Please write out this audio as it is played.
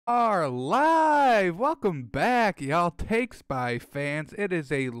Are live. Welcome back, y'all. Takes by fans. It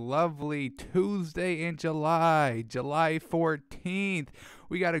is a lovely Tuesday in July, July 14th.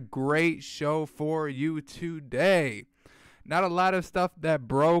 We got a great show for you today. Not a lot of stuff that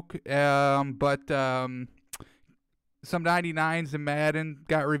broke, but some 99s in Madden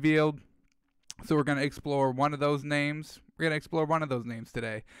got revealed. So we're going to explore one of those names. We're going to explore one of those names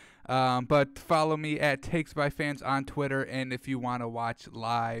today. But follow me at Takes by Fans on Twitter. And if you want to watch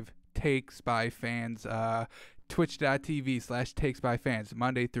live Takes by Fans, twitch.tv/Takes by Fans,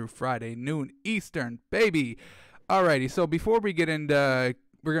 Monday through Friday, noon Eastern, baby. Alrighty, so before we get into,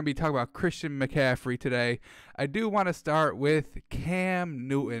 we're going to be talking about Christian McCaffrey today. I do want to start with Cam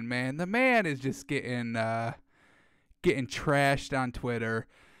Newton, man. The man is just getting trashed on Twitter.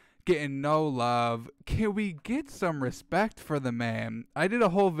 Getting no love. Can we get some respect for the man? I did a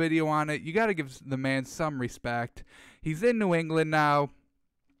whole video on it. You got to give the man some respect. He's in New England now.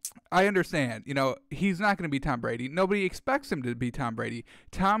 I understand. He's not going to be Tom Brady. Nobody expects him to be Tom Brady.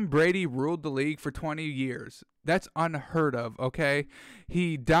 Tom Brady ruled the league for 20 years. That's unheard of, okay?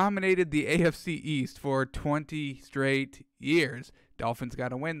 He dominated the AFC East for 20 straight years. Dolphins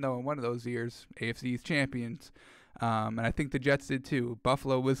got a win, though, in one of those years. AFC East champions. And I think the Jets did too.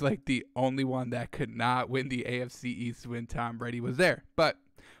 Buffalo was like the only one that could not win the AFC East when Tom Brady was there. But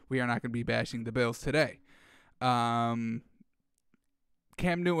we are not going to be bashing the Bills today. Cam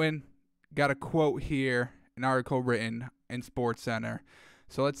Newton got a quote here, an article written in SportsCenter.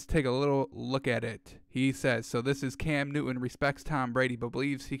 So let's take a little look at it. He says, so this is Cam Newton respects Tom Brady but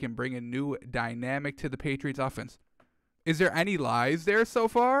believes he can bring a new dynamic to the Patriots offense. Is there any lies there so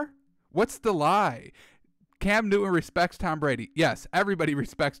far? What's the lie? Cam Newton respects Tom Brady. Yes, everybody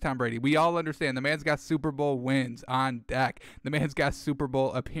respects Tom Brady. We all understand. The man's got Super Bowl wins on deck. The man's got Super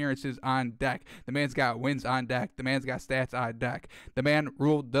Bowl appearances on deck. The man's got wins on deck. The man's got stats on deck. The man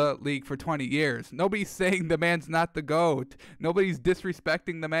ruled the league for 20 years. Nobody's saying the man's not the GOAT. Nobody's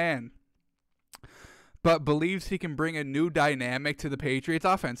disrespecting the man. But believes he can bring a new dynamic to the Patriots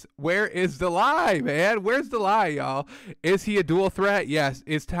offense. Where is the lie, man? Where's the lie, y'all? Is he a dual threat? Yes.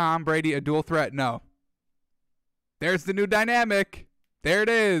 Is Tom Brady a dual threat? No. There's the new dynamic. There it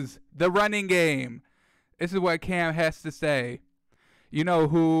is. The running game. This is what Cam has to say. You know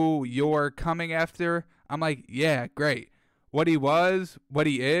who you're coming after? I'm like, yeah, great. What he was, what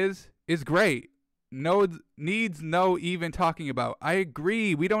he is great. Needs no even talking about. I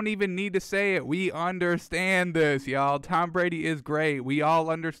agree. We don't even need to say it. We understand this, y'all. Tom Brady is great. We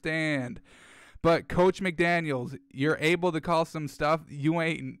all understand. But Coach McDaniels, you're able to call some stuff you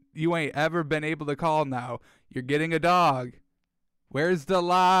ain't ever been able to call now. You're getting a dog. Where's the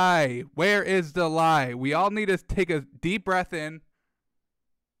lie? Where is the lie? We all need to take a deep breath in.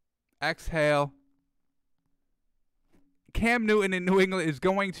 Exhale. Cam Newton in New England is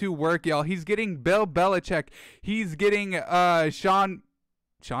going to work, y'all. He's getting Bill Belichick. He's getting Sean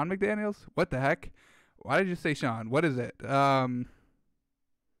McDaniels? What the heck? Why did you say Sean? What is it?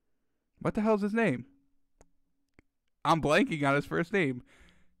 What the hell's his name? I'm blanking on his first name.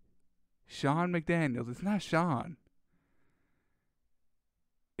 Sean McDaniels. It's not Sean.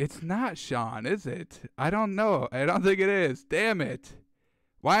 It's not Sean, is it? I don't know. I don't think it is. Damn it.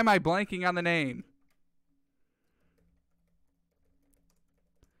 Why am I blanking on the name?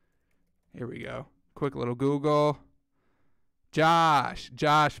 Here we go. Quick little Google. Josh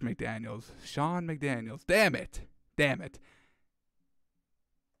McDaniels. Sean McDaniels. Damn it.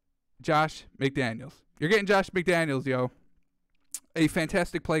 Josh McDaniels. You're getting Josh McDaniels, yo. A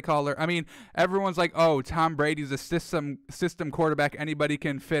fantastic play caller. I mean, everyone's like, oh, Tom Brady's a system quarterback anybody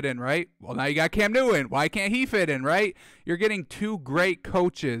can fit in, right? Well, now you got Cam Newton. Why can't he fit in, right? You're getting two great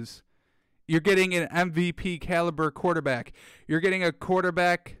coaches. You're getting an MVP caliber quarterback. You're getting a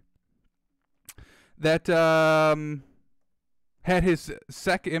quarterback that had his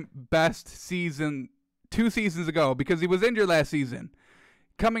second best season 2 seasons ago because he was injured last season.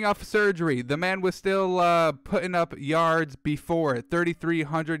 Coming off surgery, the man was still putting up yards before it.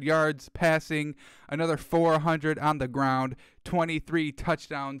 3,300 yards passing, another 400 on the ground, 23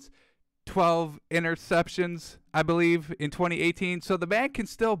 touchdowns, 12 interceptions, I believe, in 2018. So the man can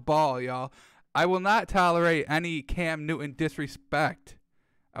still ball, y'all. I will not tolerate any Cam Newton disrespect.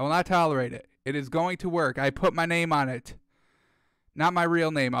 I will not tolerate it. It is going to work. I put my name on it. Not my real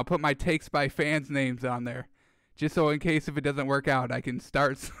name. I'll put my Takes by Fans names on there. Just so in case if it doesn't work out, I can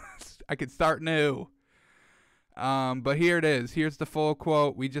start new. But here it is. Here's the full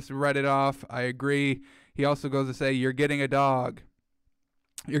quote. We just read it off. I agree. He also goes to say, you're getting a dog.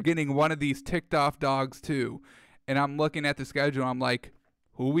 You're getting one of these ticked off dogs too. And I'm looking at the schedule. I'm like,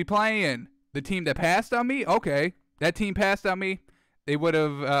 who are we playing? The team that passed on me? Okay. That team passed on me. They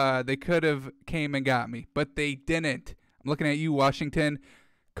could have came and got me, but they didn't. I'm looking at you, Washington.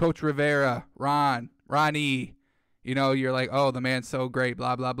 Coach Rivera, Ronnie. You know, you're like, oh, the man's so great,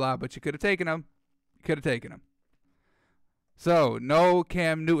 blah, blah, blah. But you could have taken him. So, no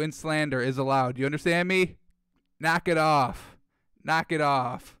Cam Newton slander is allowed. You understand me? Knock it off.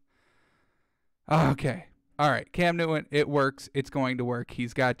 Okay. All right. Cam Newton, it works. It's going to work.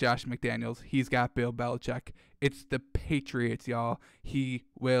 He's got Josh McDaniels. He's got Bill Belichick. It's the Patriots, y'all. He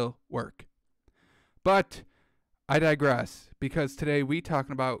will work. But I digress, because today we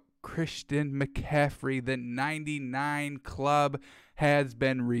talking about Christian McCaffrey. The 99 club has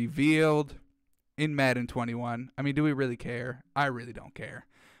been revealed in Madden 21. I mean, do we really care? I really don't care.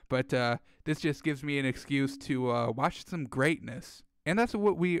 But this just gives me an excuse to watch some greatness. And that's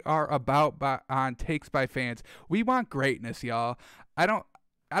what we are about on Takes by Fans. We want greatness, y'all. I don't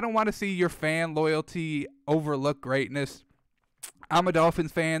want to see your fan loyalty overlook greatness. I'm a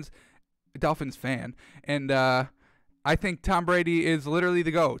Dolphins fan, and I think Tom Brady is literally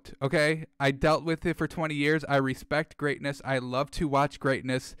the GOAT, okay? I dealt with it for 20 years. I respect greatness. I love to watch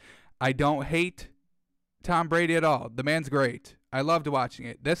greatness. I don't hate Tom Brady at all. The man's great. I loved watching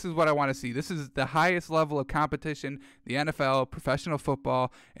it. This is what I want to see. This is the highest level of competition, the NFL, professional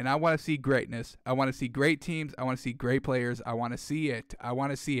football, and I want to see greatness. I want to see great teams. I want to see great players. I want to see it. I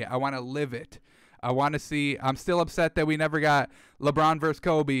want to live it. I'm still upset that we never got LeBron versus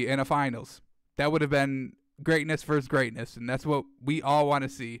Kobe in a finals. That would have been greatness versus greatness, and that's what we all want to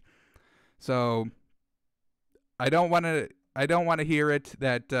see. So I don't want to hear it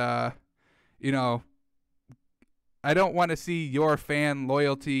that I don't want to see your fan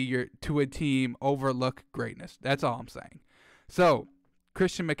loyalty to a team overlook greatness. That's all I'm saying. So,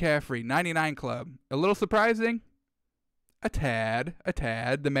 Christian McCaffrey, 99 club. A little surprising? A tad.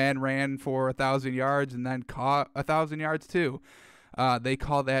 The man ran for 1,000 yards and then caught 1,000 yards too. They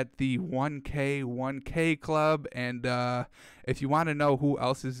call that the 1K club. And if you want to know who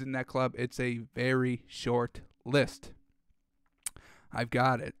else is in that club, it's a very short list. I've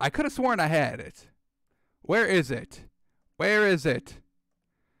got it. I could have sworn I had it. Where is it?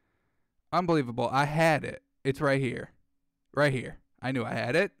 Unbelievable. I had it. It's right here. I knew I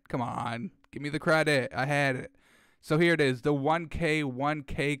had it. Come on. Give me the credit. I had it. So here it is. The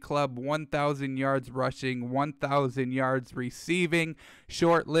 1K club, 1,000 yards rushing, 1,000 yards receiving.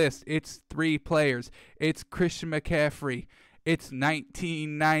 Short list. It's 3 players. It's Christian McCaffrey. It's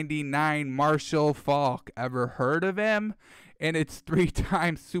 1999 Marshall Faulk. Ever heard of him? And it's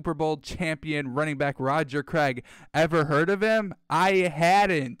 3-time Super Bowl champion running back Roger Craig. Ever heard of him? I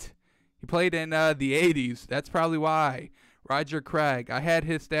hadn't. He played in the 80s. That's probably why. Roger Craig. I had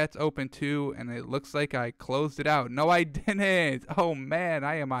his stats open too, and it looks like I closed it out. No, I didn't. Oh, man,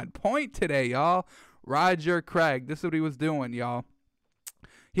 I am on point today, y'all. Roger Craig. This is what he was doing, y'all.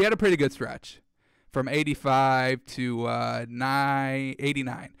 He had a pretty good stretch from 85 to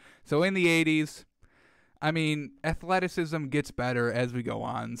 89. So in the 80s, I mean, athleticism gets better as we go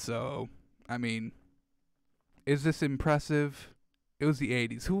on. So, I mean, is this impressive? It was the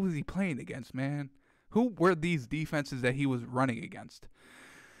 80s. Who was he playing against, man? Who were these defenses that he was running against?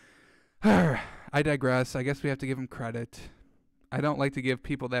 I digress. I guess we have to give him credit. I don't like to give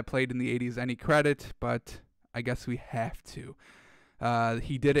people that played in the 80s any credit, but I guess we have to.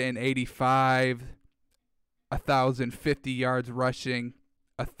 He did it in 85, 1,050 yards rushing,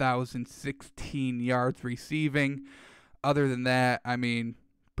 1,016 yards receiving. Other than that, I mean,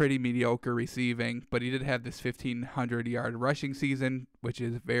 pretty mediocre receiving, but he did have this 1,500-yard rushing season, which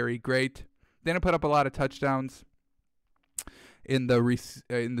is very great. Didn't put up a lot of touchdowns in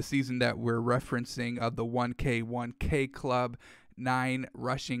the season that we're referencing of the 1K club. 9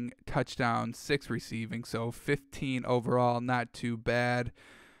 rushing touchdowns, 6 receiving, so 15 overall, not too bad.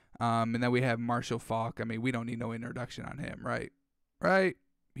 And then we have Marshall Faulk. I mean, we don't need no introduction on him, right? Right?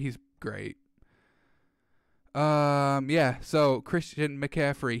 He's great. Yeah, so Christian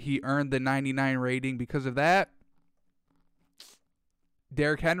McCaffrey, he earned the 99 rating because of that.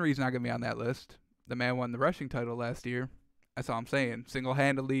 Derrick Henry's not going to be on that list. The man won the rushing title last year. That's all I'm saying.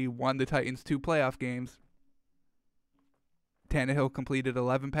 Single-handedly won the Titans 2 playoff games. Tannehill completed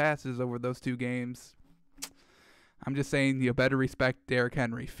 11 passes over those 2 games. I'm just saying you better respect Derrick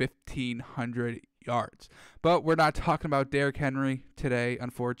Henry, 1,500 yards. But we're not talking about Derrick Henry today,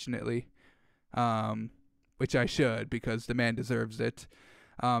 unfortunately, which I should because the man deserves it.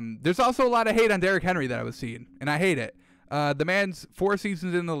 There's also a lot of hate on Derrick Henry that I was seeing, and I hate it. The man's 4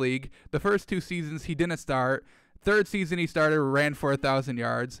 seasons in the league. The first 2 seasons he didn't start. Third season he started, ran for 1,000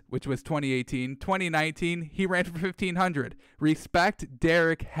 yards, which was 2018. 2019, he ran for 1,500. Respect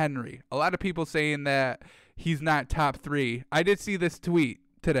Derrick Henry. A lot of people saying that he's not top 3. I did see this tweet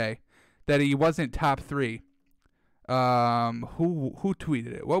today that he wasn't top 3. Who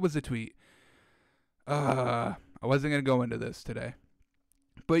tweeted it? What was the tweet? I wasn't gonna go into this today,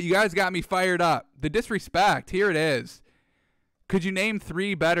 but you guys got me fired up. The disrespect. Here it is. Could you name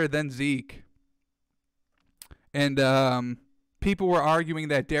 3 better than Zeke? And people were arguing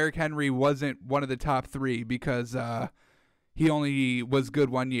that Derrick Henry wasn't one of the top 3 because he only was good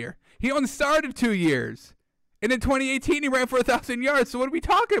 1 year. He only started 2 years. And in 2018, he ran for 1,000 yards. So what are we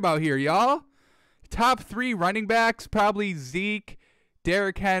talking about here, y'all? Top 3 running backs, probably Zeke,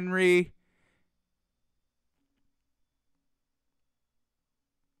 Derrick Henry.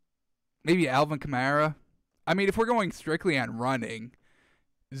 Maybe Alvin Kamara. I mean, if we're going strictly on running,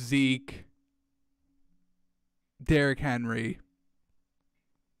 Zeke, Derrick Henry.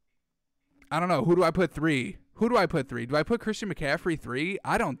 I don't know. Who do I put 3? Do I put Christian McCaffrey 3?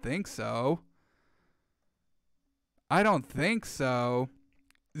 I don't think so.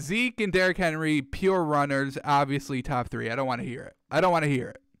 Zeke and Derrick Henry, pure runners, obviously top 3. I don't want to hear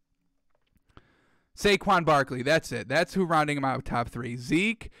it. Saquon Barkley, that's it. That's who rounding him out top 3.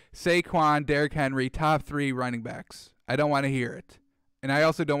 Zeke, Saquon, Derrick Henry, top 3 running backs. I don't want to hear it. And I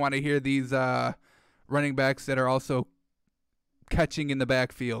also don't want to hear these running backs that are also catching in the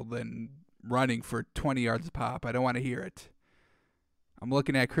backfield and running for 20 yards a pop. I don't want to hear it. I'm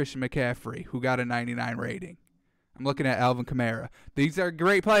looking at Christian McCaffrey, who got a 99 rating. I'm looking at Alvin Kamara. These are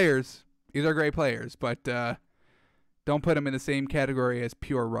great players. But don't put them in the same category as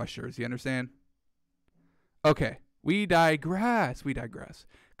pure rushers. You understand? Okay, we digress.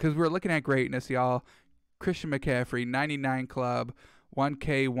 Because we're looking at greatness, y'all. Christian McCaffrey, 99 club,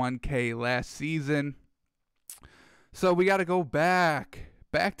 1K last season. So we got to go back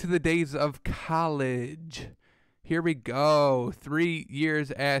to the days of college. Here we go. 3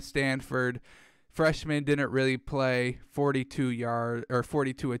 years at Stanford. Freshman didn't really play, 42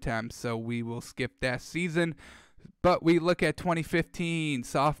 attempts, so we will skip that season. But we look at 2015,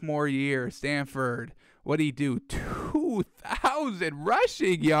 sophomore year, Stanford. What did he do? 2,000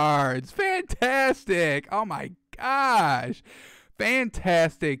 rushing yards. Fantastic. Oh, my gosh.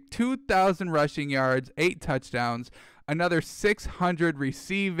 Fantastic. 2,000 rushing yards, 8 touchdowns, another 600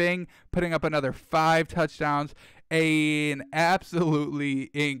 receiving, putting up another 5 touchdowns. An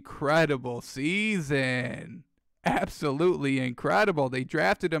absolutely incredible season. Absolutely incredible. They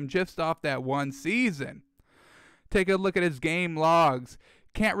drafted him just off that one season. Take a look at his game logs.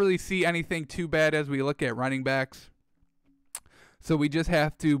 Can't really see anything too bad as we look at running backs. So we just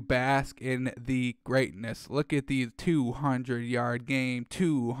have to bask in the greatness. Look at these 200-yard game,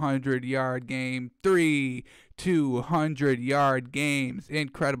 200-yard game, 3 200-yard games.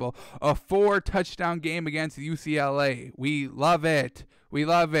 Incredible. A 4-touchdown game against UCLA. We love it.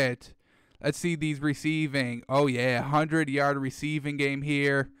 Let's see these receiving. Oh, yeah, 100-yard receiving game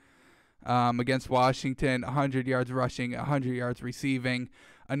here against Washington. 100 yards rushing, 100 yards receiving.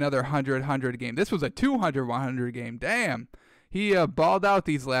 Another 100 game. This was a 200-100 game. Damn. He balled out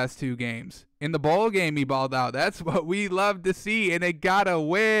these last 2 games. In the bowl game, he balled out. That's what we love to see, and it got a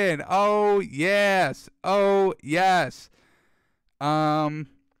win. Oh, yes. Yeah,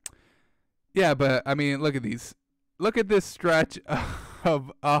 but, I mean, look at these. Look at this stretch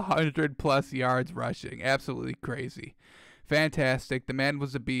of 100-plus yards rushing. Absolutely crazy. Fantastic. The man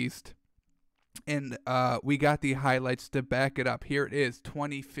was a beast. And we got the highlights to back it up. Here it is,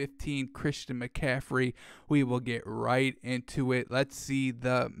 2015 Christian McCaffrey. We will get right into it. Let's see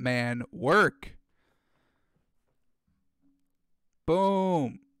the man work.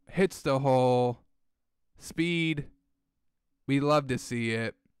 Boom. Hits the hole. Speed. We love to see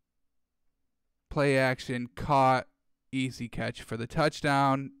it. Play action. Caught. Easy catch for the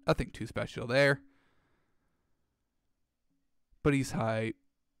touchdown. Nothing too special there. But he's hype.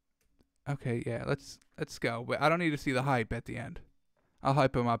 Okay, yeah, let's go. But I don't need to see the hype at the end. I'll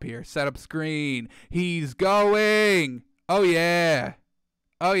hype him up here. Set up screen. He's going. Oh, yeah.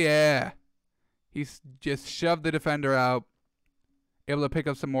 He's just shoved the defender out. Able to pick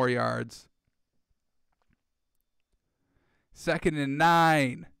up some more yards. 2nd and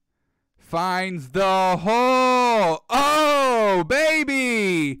 9. Finds the hole. Oh,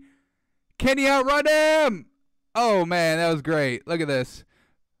 baby. Can he outrun him? Oh, man, that was great. Look at this.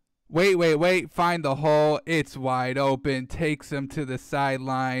 Wait. Find the hole. It's wide open. Takes him to the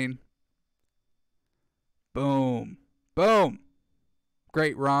sideline. Boom.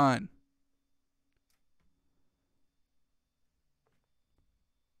 Great run.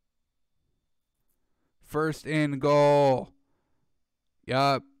 First and goal.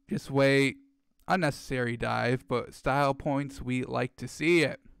 Yup. Just wait. Unnecessary dive, but style points, we like to see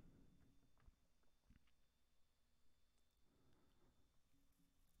it.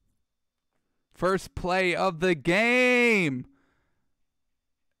 First play of the game.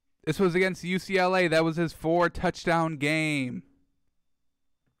 This was against UCLA. That was his 4-touchdown game.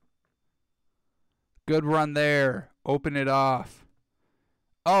 Good run there. Open it off.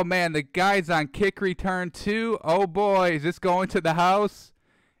 Oh, man, the guy's on kick return too. Oh, boy, is this going to the house?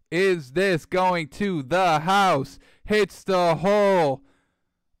 Is this going to the house? Hits the hole.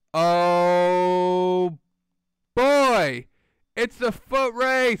 Oh, boy. It's the foot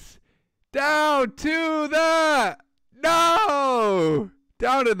race. Down to the... No!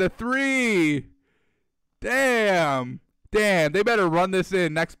 Down to the 3. Damn. Damn, they better run this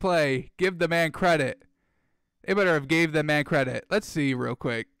in next play. Give the man credit. They better have gave the man credit. Let's see real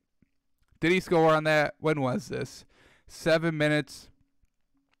quick. Did he score on that? When was this? 7 minutes.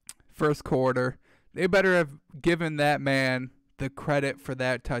 First quarter. They better have given that man the credit for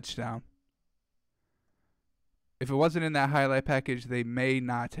that touchdown. If it wasn't in that highlight package, they may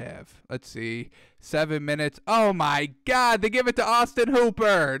not have. Let's see. 7 minutes. Oh, my God. They give it to Austin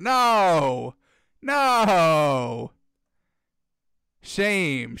Hooper. No. No.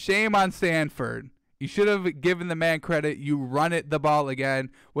 Shame. Shame on Stanford. You should have given the man credit. You run it the ball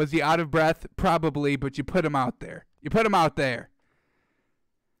again. Was he out of breath? Probably, but you put him out there. You put him out there.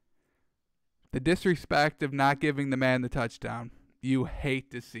 The disrespect of not giving the man the touchdown. You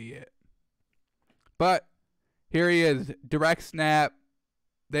hate to see it. But here he is. Direct snap.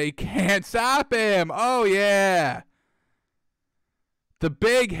 They can't stop him. Oh, yeah. The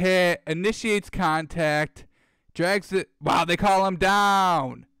big hit. Initiates contact. Drags it. Wow, they call him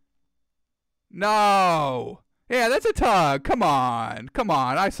down. No. Yeah, that's a tug. Come on. Come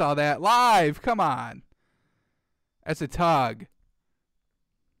on. I saw that live. Come on. That's a tug.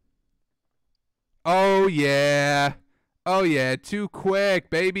 Oh, yeah. Oh, yeah. Too quick,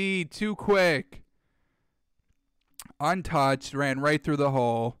 baby. Too quick. Untouched. Ran right through the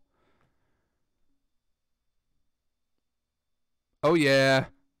hole. Oh, yeah.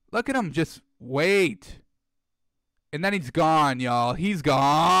 Look at him just wait. And then he's gone, y'all. He's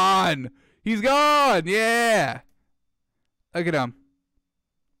gone. He's gone. Yeah. Look at him.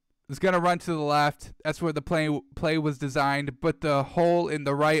 He's going to run to the left. That's where the play was designed. But the hole in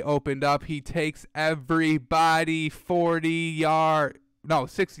the right opened up. He takes everybody 40 yards. No,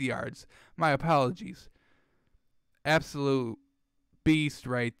 60 yards. My apologies. Absolute beast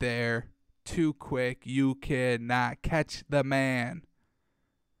right there. Too quick. You cannot catch the man.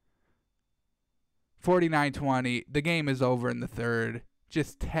 49-20. The game is over in the third.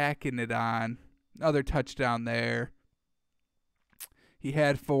 Just tacking it on. Another touchdown there. He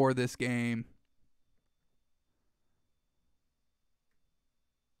had 4 this game.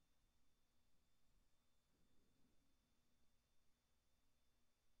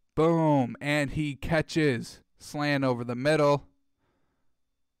 Boom. And he catches. Slant over the middle.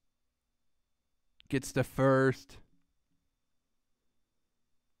 Gets the first.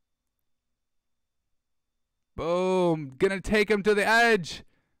 Boom. Gonna take him to the edge.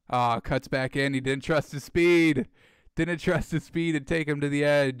 Oh, cuts back in. He didn't trust his speed. Didn't trust his speed and take him to the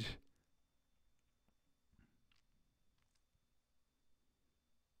edge.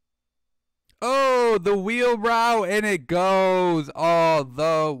 Oh, the wheel route, and it goes all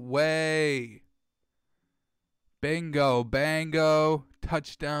the way. Bingo, bango.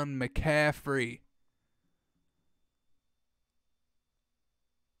 Touchdown, McCaffrey.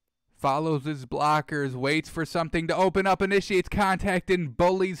 Follows his blockers, waits for something to open up, initiates contact, and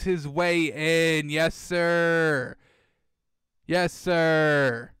bullies his way in. Yes, sir. Yes,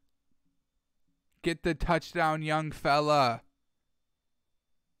 sir. Get the touchdown, young fella.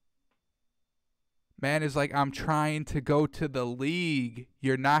 Man is like, I'm trying to go to the league.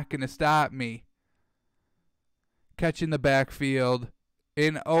 You're not going to stop me. Catch in the backfield.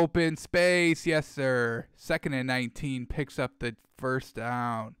 In open space. Yes, sir. 2nd and 19. Picks up the first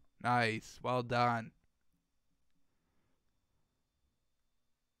down. Nice. Well done.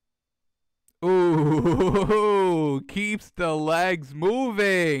 Ooh, keeps the legs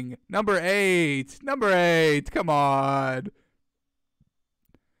moving. Number 8. Number 8. Come on.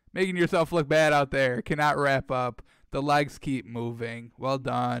 Making yourself look bad out there. Cannot wrap up. The legs keep moving. Well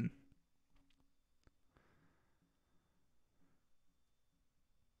done.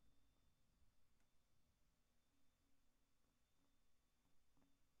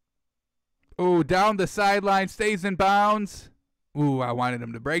 Ooh, down the sideline. Stays in bounds. Ooh, I wanted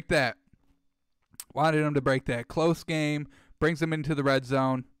him to break that. Wanted him to break that. Close game. Brings him into the red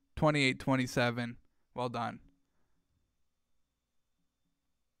zone. 28-27. Well done.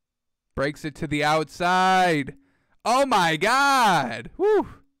 Breaks it to the outside. Oh, my God. Whew.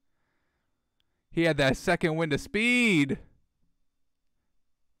 He had that second wind of speed.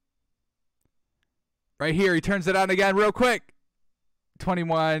 Right here, he turns it on again real quick.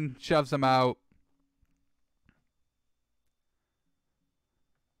 21, shoves him out.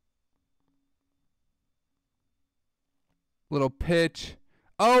 Little pitch.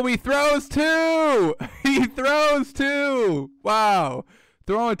 Oh, he throws two. He throws two. Wow.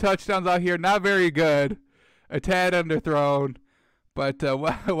 Throwing touchdowns out here, not very good. A tad underthrown. But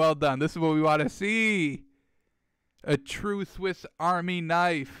well done. This is what we want to see. A true Swiss Army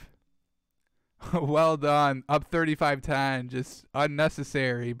knife. Well done. Up 35-10. Just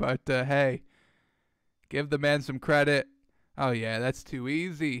unnecessary. But hey, give the man some credit. Oh, yeah, that's too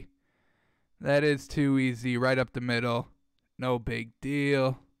easy. That is too easy. Right up the middle. No big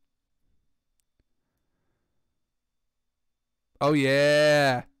deal. Oh,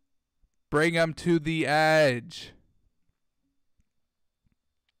 yeah. Bring him to the edge.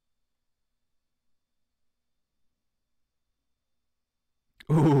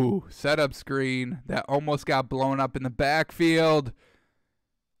 Ooh, setup screen. That almost got blown up in the backfield.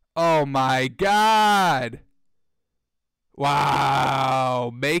 Oh, my God.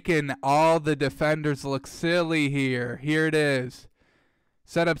 Wow, making all the defenders look silly here. Here it is.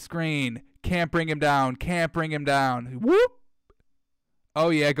 Setup screen. Can't bring him down. Can't bring him down. Whoop. Oh,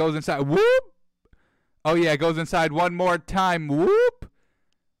 yeah, goes inside. Whoop. Oh, yeah, goes inside one more time. Whoop.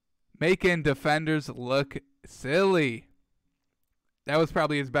 Making defenders look silly. That was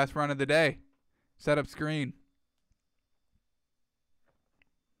probably his best run of the day. Setup screen.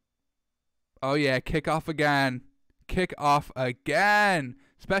 Oh, yeah, kickoff again. Kick off again.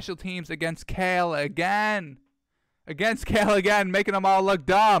 Special teams against Kale again. Against Kale again, making them all look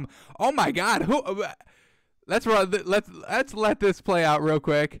dumb. Oh my God! Let's let this play out real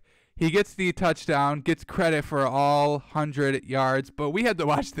quick. He gets the touchdown, gets credit for all 100 yards, but we had to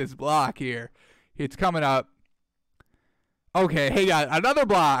watch this block here. It's coming up. Okay, he got another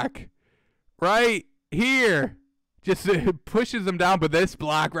block right here. Just pushes him down, but this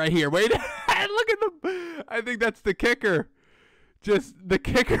block right here. Wait, look at the. I think that's the kicker. Just the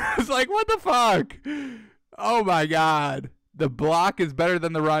kicker is like, what the fuck? Oh my God. The block is better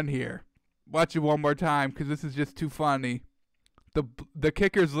than the run here. Watch it one more time because this is just too funny. The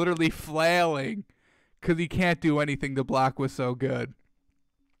kicker's literally flailing because he can't do anything. The block was so good.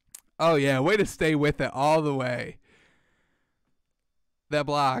 Oh yeah, way to stay with it all the way. That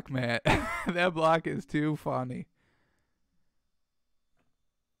block, man. That block is too funny.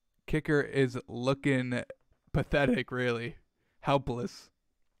 Kicker is looking pathetic, really. Helpless.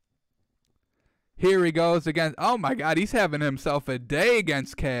 Here he goes against... Oh, my God. He's having himself a day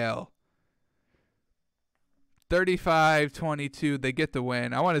against Kale. 35-22. They get the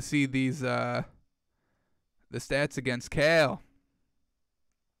win. I want to see these... the stats against Kale.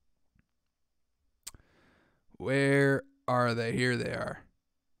 Where are they? Here they are.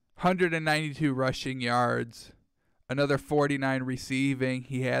 192 rushing yards. Another 49 receiving.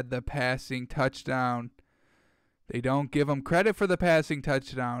 He had the passing touchdown. They don't give him credit for the passing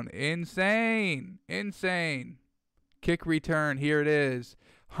touchdown. Insane. Insane. Kick return. Here it is.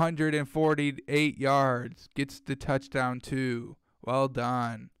 148 yards. Gets the touchdown too. Well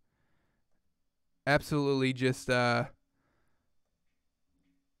done. Absolutely just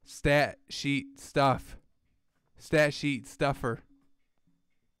stat sheet stuff. Stat sheet stuffer.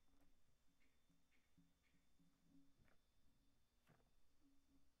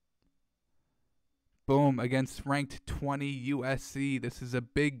 Boom, against ranked 20 USC. This is a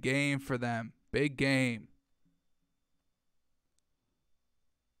big game for them. Big game.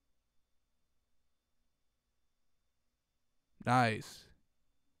 Nice.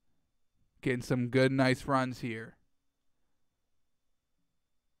 Getting some good, nice runs here.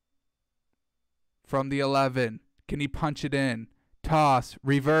 From the 11. Can he punch it in? Toss,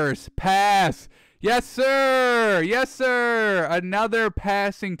 reverse, pass. Yes, sir. Yes, sir. Another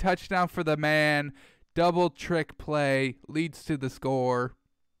passing touchdown for the man. Double trick play leads to the score.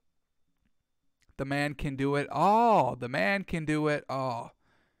 The man can do it all. The man can do it all.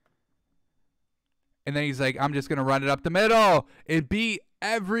 And then he's like, I'm just going to run it up the middle. It beat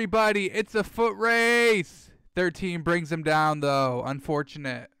everybody. It's a foot race. 13 brings him down, though.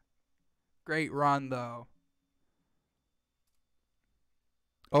 Unfortunate. Great run, though.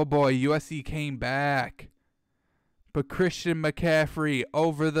 Oh, boy. USC came back. But Christian McCaffrey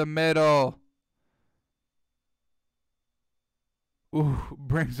over the middle. Ooh,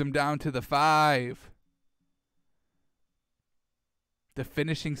 brings him down to the 5. The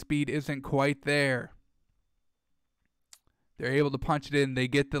finishing speed isn't quite there. They're able to punch it in. They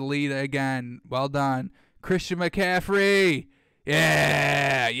get the lead again. Well done. Christian McCaffrey.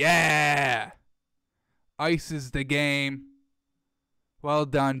 Yeah, yeah. Ices the game. Well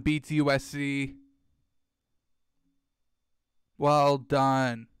done. Beats USC. Well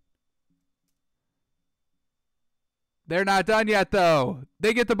done. They're not done yet, though.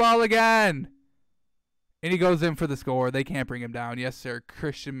 They get the ball again. And he goes in for the score. They can't bring him down. Yes, sir.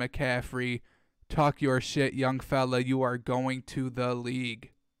 Christian McCaffrey. Talk your shit, young fella. You are going to the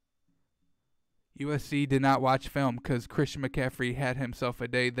league. USC did not watch film because Christian McCaffrey had himself a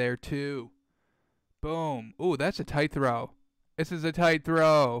day there, too. Boom. Ooh, that's a tight throw. This is a tight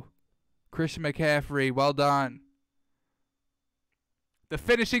throw. Christian McCaffrey, well done. The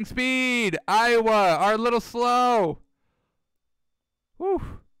finishing speed. Iowa are a little slow. Whew.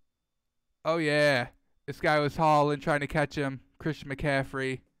 Oh, yeah. This guy was hauling, trying to catch him. Christian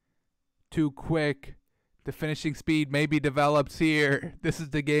McCaffrey. Too quick. The finishing speed maybe develops here. This is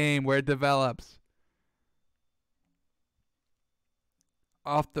the game where it develops.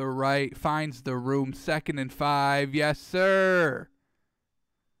 Off the right. Finds the room. 2nd and 5. Yes, sir.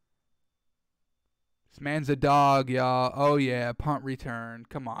 This man's a dog, y'all. Oh, yeah. Punt return.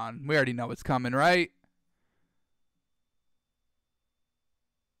 Come on. We already know what's coming, right?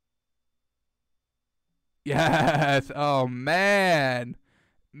 Yes. Oh, man.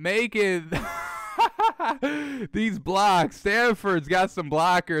 Make it. These blocks. Stanford's got some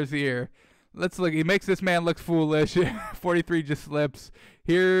blockers here. Let's look. He makes this man look foolish. 43 just slips.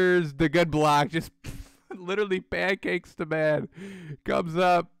 Here's the good block. Just literally pancakes the man. Comes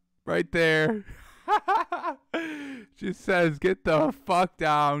up right there. Just says, get the fuck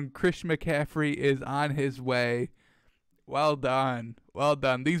down. Christian McCaffrey is on his way. Well done. Well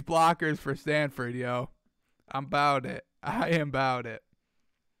done. These blockers for Stanford, yo. I'm about it. I am about it.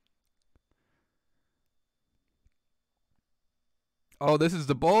 Oh, this is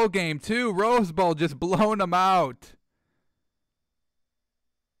the bowl game, too. Rose Bowl just blown them out.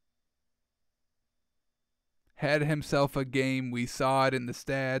 Had himself a game. We saw it in the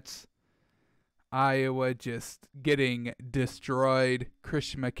stats. Iowa just getting destroyed.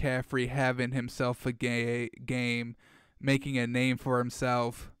 Christian McCaffrey having himself a game, making a name for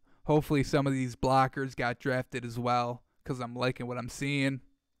himself. Hopefully some of these blockers got drafted as well because I'm liking what I'm seeing.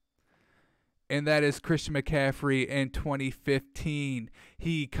 And that is Christian McCaffrey in 2015.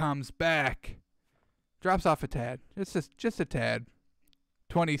 He comes back. Drops off a tad. It's just a tad.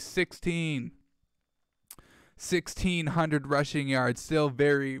 2016. 1,600 rushing yards. Still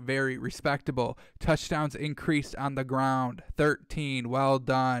very, very respectable. Touchdowns increased on the ground. 13. Well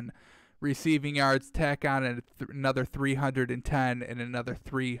done. Receiving yards, tack on another 310 and another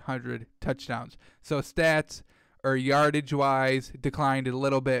 300 touchdowns. So stats or yardage-wise declined a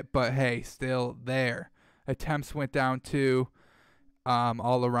little bit, but hey, still there. Attempts went down too,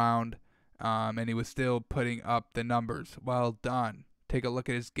 all around, and he was still putting up the numbers. Well done. Take a look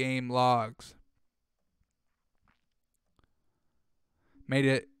at his game logs.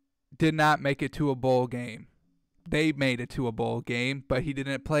 Did not make it to a bowl game. They made it to a bowl game, but he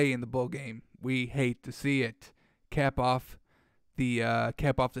didn't play in the bowl game. We hate to see it. Cap off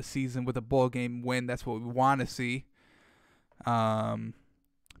the season with a bowl game win. That's what we want to see.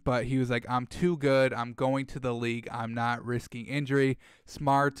 But he was like, I'm too good. I'm going to the league. I'm not risking injury.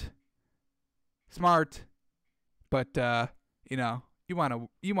 Smart. But you want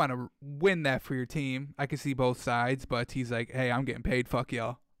to win that for your team. I can see both sides, but he's like, hey, I'm getting paid. Fuck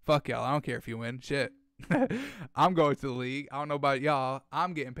y'all. I don't care if you win. Shit. I'm going to the league. I don't know about y'all.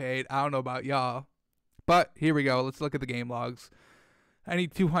 I'm getting paid. I don't know about y'all. But here we go. Let's look at the game logs. Any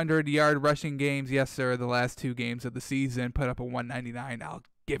 200-yard rushing games? Yes, sir. The last 2 games of the season put up a 199. I'll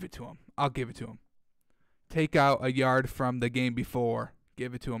give it to him. Take out a yard from the game before.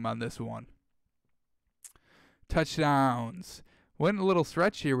 Give it to him on this one. Touchdowns. Went a little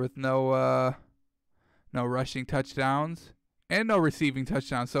stretch here with no rushing touchdowns. And no receiving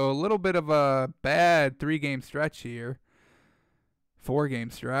touchdowns. So a little bit of a bad 3-game stretch here. 4-game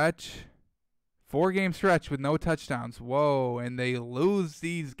stretch. 4-game stretch with no touchdowns. Whoa. And they lose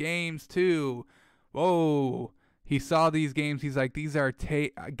these games too. Whoa. He saw these games. He's like, these are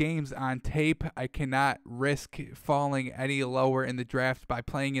games on tape. I cannot risk falling any lower in the draft by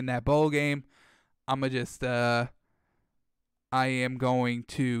playing in that bowl game. I am going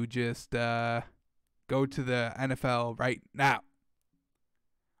to just go to the NFL right now.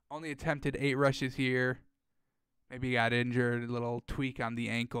 Only attempted 8 rushes here. Maybe he got injured. A little tweak on the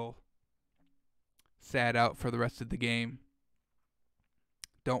ankle. Sat out for the rest of the game.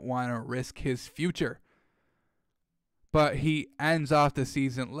 Don't want to risk his future. But he ends off the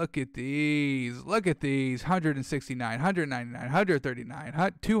season. Look at these. 169, 199,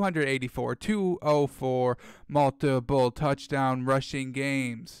 139, 284, 204 multiple touchdown rushing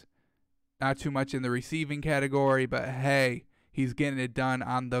games. Not too much in the receiving category, but hey, he's getting it done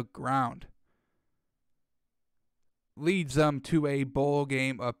on the ground. leads them to a bowl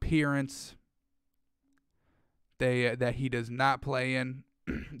game appearance that he does not play in.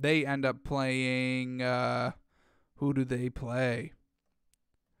 They end up playing, who do they play?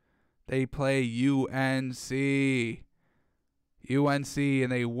 They play UNC. UNC,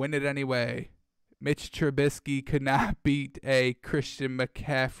 and they win it anyway. Mitch Trubisky could not beat a Christian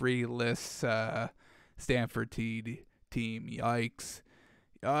McCaffrey-less Stanford team. Yikes.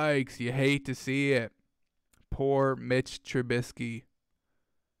 Yikes, you hate to see it. Poor Mitch Trubisky.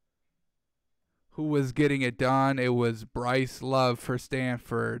 Who was getting it done? It was Bryce Love for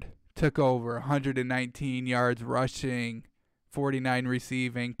Stanford. Took over 119 yards rushing, 49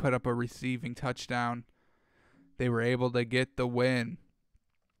 receiving, put up a receiving touchdown. They were able to get the win.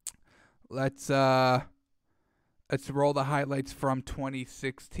 Let's roll the highlights from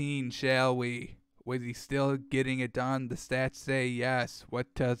 2016, shall we? Was he still getting it done? The stats say yes.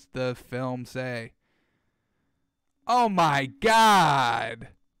 What does the film say? Oh my God!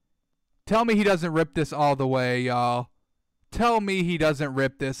 Tell me he doesn't rip this all the way, y'all. Tell me he doesn't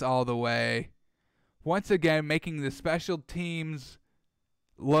rip this all the way. Once again, making the special teams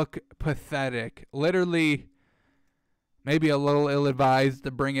look pathetic. Literally, maybe a little ill-advised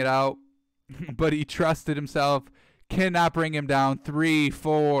to bring it out, but he trusted himself. Cannot bring him down. 3,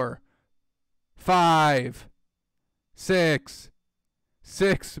 4, 5, 6.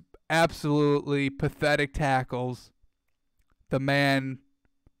 6 absolutely pathetic tackles. The man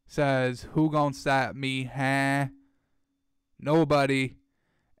says, who gonna stop me, huh? Nobody.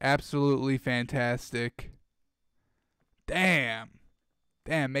 Absolutely fantastic. Damn.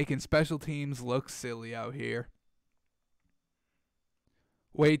 Damn, making special teams look silly out here.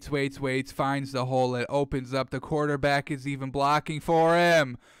 Waits, finds the hole. It opens up. The quarterback is even blocking for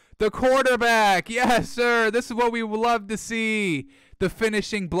him. The quarterback! Yes, sir. This is what we would love to see. The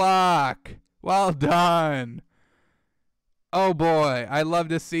finishing block. Well done. Oh, boy. I love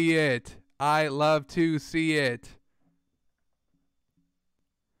to see it. I love to see it.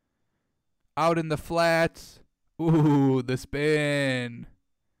 Out in the flats. Ooh, the spin.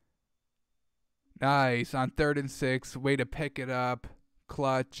 Nice. On 3rd and 6. Way to pick it up.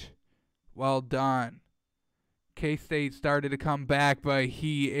 Clutch. Well done. K-State started to come back, but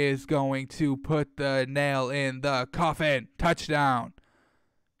he is going to put the nail in the coffin. Touchdown.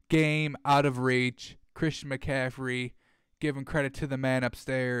 Game out of reach. Christian McCaffrey giving credit to the man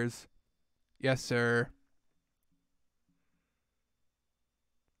upstairs. Yes, sir.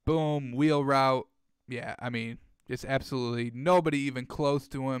 Boom. Wheel route. Yeah, I mean, just absolutely nobody even close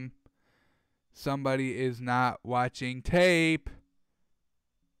to him. Somebody is not watching tape.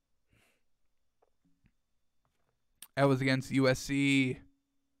 That was against USC.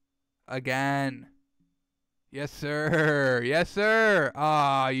 Again. Yes, sir. Yes, sir.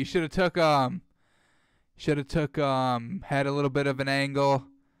 Ah, you should have took Should have took had a little bit of an angle.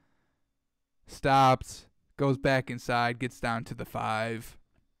 Stops. Goes back inside. Gets down to the 5.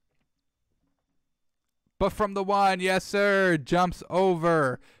 But from the 1, yes, sir. Jumps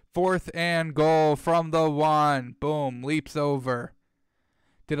over. 4th and goal from the 1. Boom. Leaps over.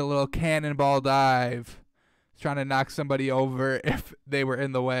 Did a little cannonball dive. Trying to knock somebody over if they were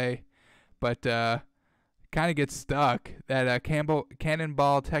in the way. But kind of gets stuck. That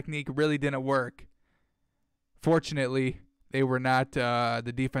cannonball technique really didn't work. Fortunately, they were not.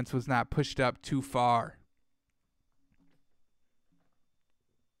 The defense was not pushed up too far.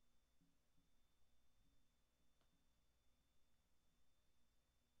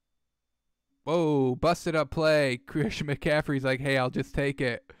 Whoa, busted up play. Christian McCaffrey's like, hey, I'll just take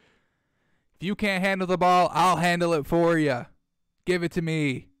it. If you can't handle the ball, I'll handle it for you. Give it to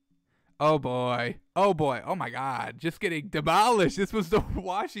me. Oh, boy. Oh, boy. Oh, my God. Just getting demolished. This was the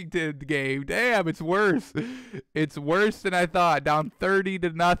Washington game. Damn, it's worse. It's worse than I thought. Down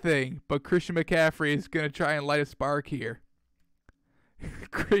 30-0. But Christian McCaffrey is going to try and light a spark here.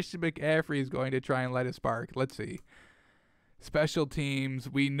 Christian McCaffrey is going to try and light a spark. Let's see. Special teams.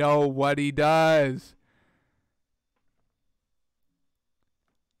 We know what he does.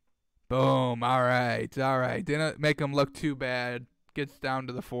 Boom. All right. All right. Didn't make him look too bad. Gets down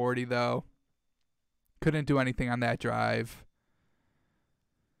to the 40, though. Couldn't do anything on that drive.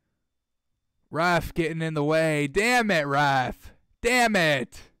 Ref getting in the way. Damn it, ref. Damn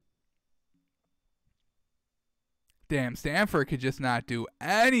it. Damn, Stanford could just not do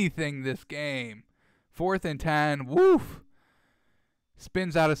anything this game. 4th and 10. Woof.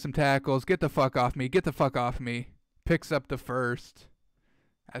 Spins out of some tackles. Get the fuck off me. Get the fuck off me. Picks up the 1st.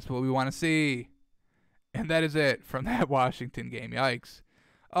 That's what we want to see. And that is it from that Washington game. Yikes.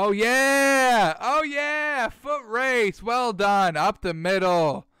 Oh, yeah. Oh, yeah. Foot race. Well done. Up the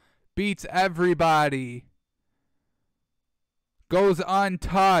middle. Beats everybody. Goes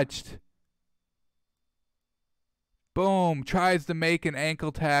untouched. Boom. Tries to make an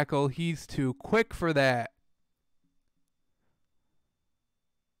ankle tackle. He's too quick for that.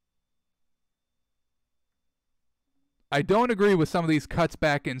 I don't agree with some of these cuts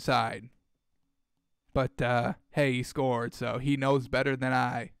back inside. But, hey, he scored, so he knows better than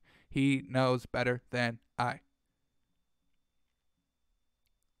I. He knows better than I.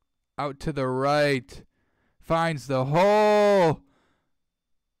 Out to the right. Finds the hole.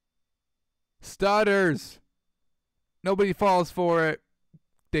 Stutters. Nobody falls for it.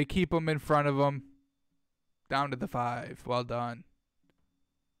 They keep him in front of him. Down to the 5. Well done.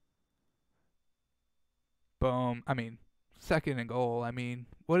 Boom. I mean, 2nd and goal. I mean,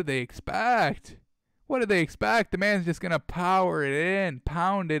 what do they expect? What do they expect? The man's just going to power it in.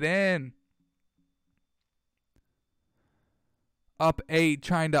 Pound it in. Up 8,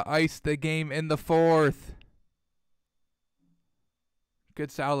 trying to ice the game in the 4th. Good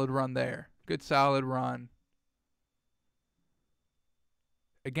solid run there. Good solid run.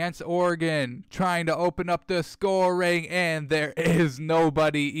 Against Oregon, trying to open up the scoring, and there is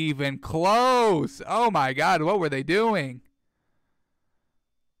nobody even close. Oh my God, what were they doing?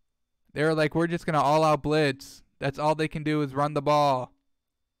 They were like, we're just going to all-out blitz. That's all they can do is run the ball.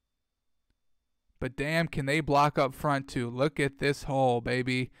 But damn, can they block up front too. Look at this hole,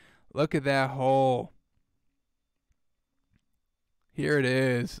 baby. Look at that hole. Here it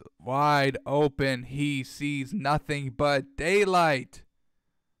is. Wide open. He sees nothing but daylight.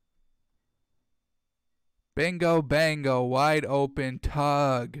 Bingo, bango. Wide open.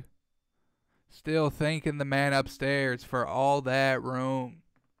 Tug. Still thanking the man upstairs for all that room.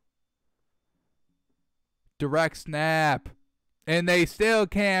 Direct snap. And they still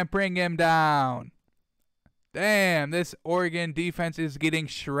can't bring him down. Damn, this Oregon defense is getting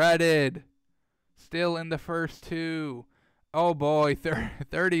shredded. Still in the first 2. Oh boy,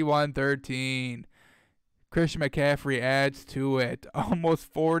 31-13. Christian McCaffrey adds to it. Almost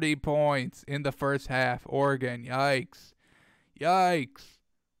 40 points in the first half. Oregon, yikes. Yikes.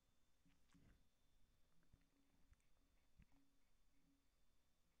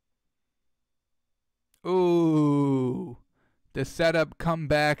 Ooh. The setup,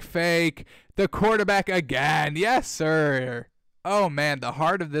 comeback, fake. The quarterback again. Yes, sir. Oh, man, the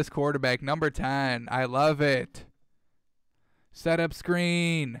heart of this quarterback, number 10. I love it. Setup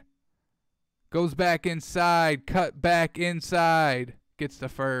screen. Goes back inside. Cut back inside. Gets the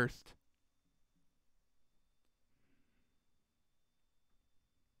first.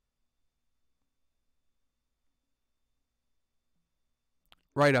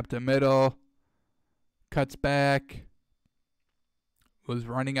 Right up the middle. Cuts back. Was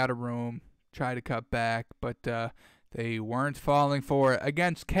running out of room. Tried to cut back, but they weren't falling for it.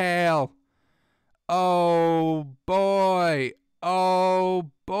 Against Cal. Oh, boy.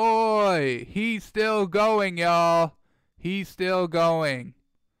 Oh, boy. He's still going, y'all. He's still going.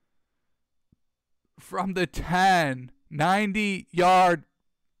 From the 10. 90-yard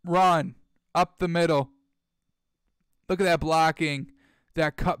run. Up the middle. Look at that blocking.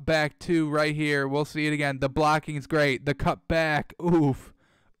 That cut back too right here. We'll see it again. The blocking's great. The cut back. Oof.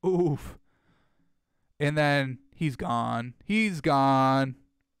 Oof. And then he's gone. He's gone.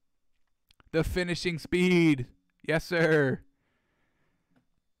 The finishing speed. Yes, sir.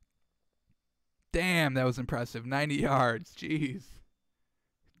 Damn, that was impressive. 90 yards. Jeez.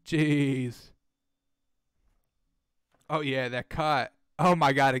 Jeez. Oh, yeah, that cut. Oh,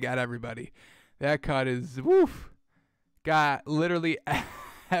 my God, it got everybody. That cut is, woof. Got literally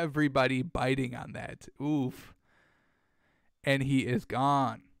everybody biting on that. Oof. And he is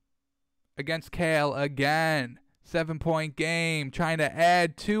gone. Against Cal again. 7-point game. Trying to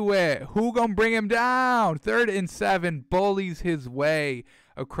add to it. Who gonna bring him down? 3rd and 7. Bullies his way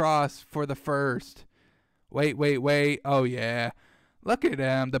across for the first. Wait. Oh, yeah. Look at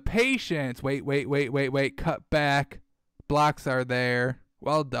him. The patience. Wait. Cut back. Blocks are there.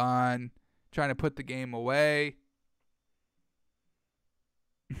 Well done. Trying to put the game away.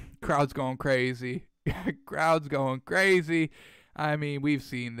 Crowd's going crazy. Crowd's going crazy. I mean, we've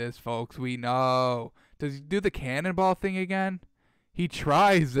seen this, folks. We know. Does he do the cannonball thing again? He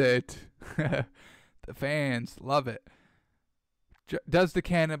tries it. The fans love it. Does the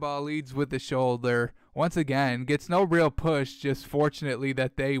cannonball, leads with the shoulder. Once again, gets no real push, just fortunately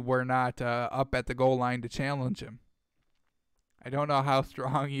that they were not up at the goal line to challenge him. I don't know how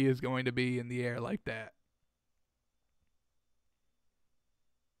strong he is going to be in the air like that.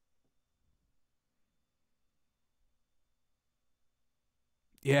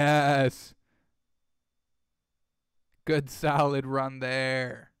 Yes. Good solid run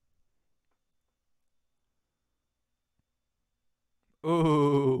there.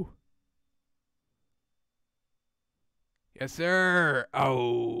 Ooh. Yes, sir.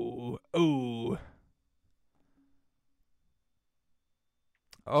 Oh. Ooh.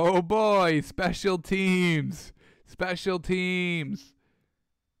 Oh, boy. Special teams. Special teams.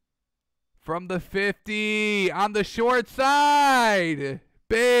 From the 50. On the short side.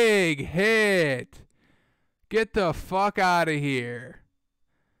 Big hit. Get the fuck out of here.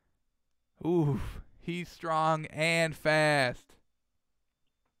 Oof. He's strong and fast.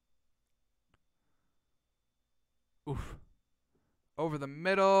 Oof. Over the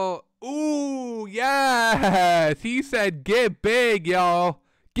middle. Ooh, yes. He said, get big, y'all.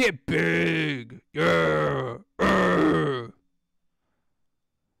 Get big. Yeah.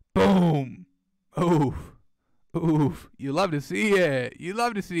 Boom. Oof. Oof. You love to see it. You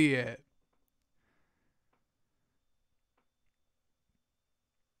love to see it.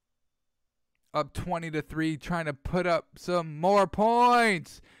 Up 20-3, trying to put up some more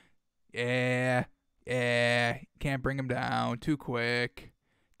points. Yeah. Yeah. Can't bring him down. Too quick.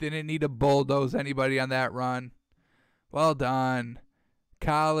 Didn't need to bulldoze anybody on that run. Well done.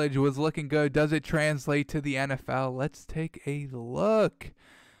 College was looking good. Does it translate to the NFL? Let's take a look.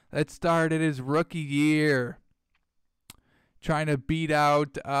 Let's start at his rookie year. Trying to beat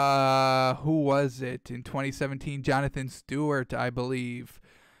out, who was it? In 2017, Jonathan Stewart, I believe.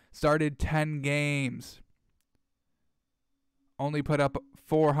 Started 10 games. Only put up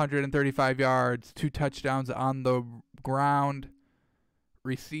 435 yards, 2 touchdowns on the ground.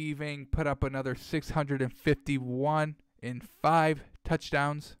 Receiving, put up another 651 in 5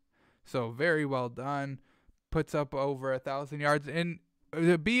 touchdowns. So very well done. Puts up over 1,000 yards. And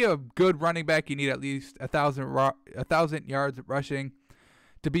to be a good running back, you need at least 1,000 yards rushing.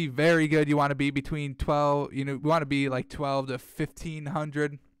 To be very good, you want to be between 12. You want to be like 12 to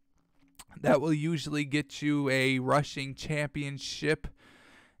 1,500. That will usually get you a rushing championship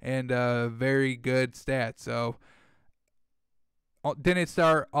and a very good stat. So didn't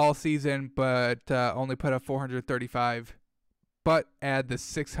start all season, but only put up 435. But add the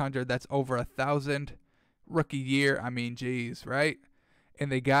 600, that's over 1,000. Rookie year, I mean, geez, right? And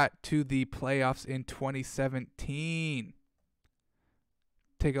they got to the playoffs in 2017.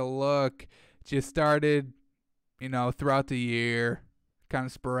 Take a look. Just started, throughout the year. Kind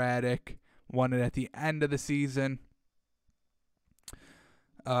of sporadic. Won it at the end of the season.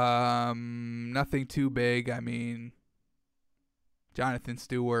 Nothing too big. I mean, Jonathan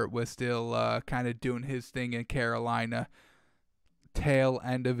Stewart was still kind of doing his thing in Carolina. Tail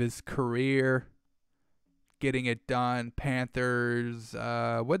end of his career. Getting it done. Panthers,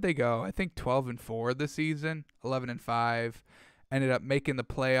 what'd they go? I think 12-4 this season. 11-5. Ended up making the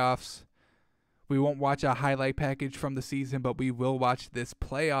playoffs. We won't watch a highlight package from the season, but we will watch this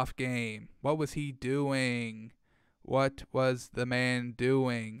playoff game. What was he doing? What was the man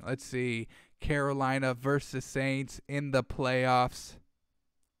doing? Let's see. Carolina versus Saints in the playoffs.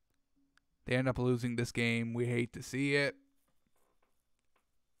 They end up losing this game. We hate to see it.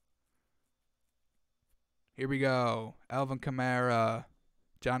 Here we go. Alvin Kamara,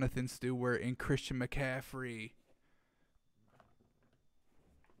 Jonathan Stewart, and Christian McCaffrey.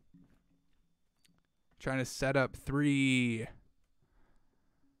 Trying to set up 3.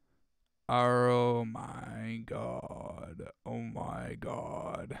 Oh my god. Oh my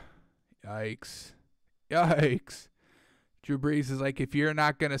god. Yikes. Yikes. Drew Brees is like, if you're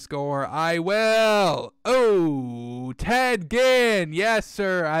not going to score, I will. Oh, Ted Ginn. Yes,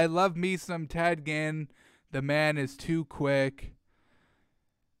 sir. I love me some Ted Ginn. The man is too quick.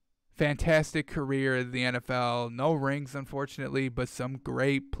 Fantastic career in the NFL. No rings, unfortunately, but some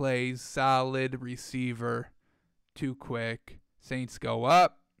great plays. Solid receiver. Too quick. Saints go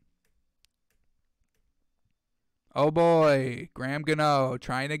up. Oh, boy. Graham Gano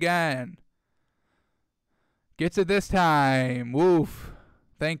trying again. Gets it this time. Woof.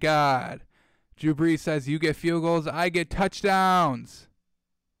 Thank God. Drew Brees says, you get field goals, I get touchdowns.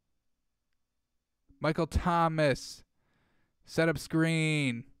 Michael Thomas. Set up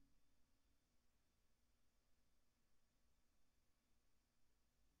screen.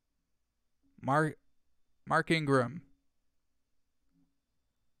 Mark Ingram.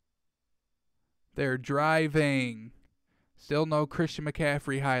 They're driving. Still no Christian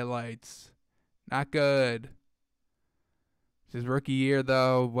McCaffrey highlights. Not good. It's his rookie year,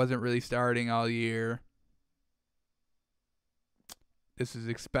 though. Wasn't really starting all year. This is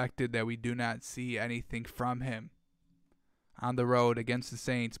expected that we do not see anything from him. On the road against the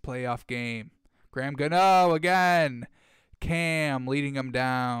Saints. Playoff game. Graham Gano again. Cam leading them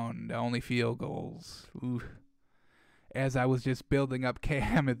down to only field goals. Ooh. As I was just building up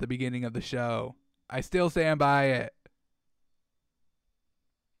Cam at the beginning of the show. I still stand by it.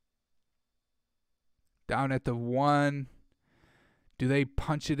 Down at the 1. Do they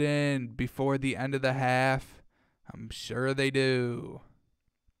punch it in before the end of the half? I'm sure they do.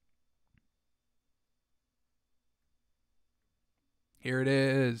 Here it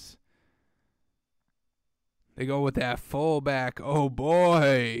is. They go with that fullback. Oh,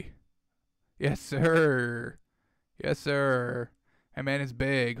 boy. Yes, sir. Yes, sir. That man is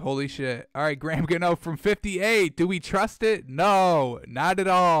big. Holy shit. All right, Graham Gano from 58. Do we trust it? No, not at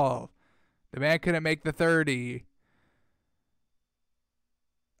all. The man couldn't make the 30.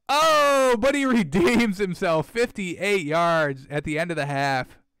 Oh, but he redeems himself. 58 yards at the end of the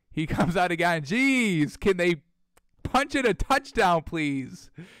half. He comes out again. Jeez, can they punch it a touchdown, please?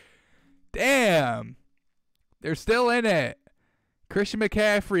 Damn. They're still in it. Christian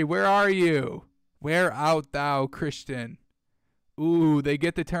McCaffrey, where are you? Where art thou, Christian? Ooh, they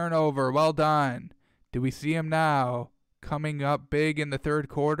get the turnover. Well done. Do we see him now? Coming up big in the third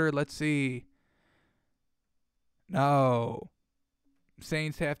quarter? Let's see. No.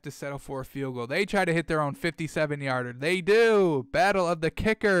 Saints have to settle for a field goal. They try to hit their own 57-yarder. They do. Battle of the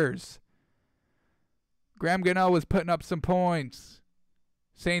kickers. Graham Gano was putting up some points.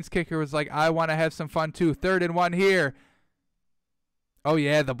 Saints kicker was like, I want to have some fun too. 3rd and 1 here. Oh,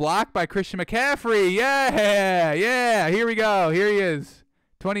 yeah, the block by Christian McCaffrey. Yeah, yeah, here we go. Here he is,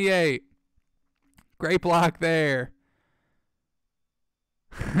 28. Great block there.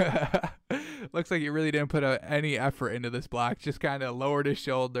 Looks like he really didn't put any effort into this block. Just kind of lowered his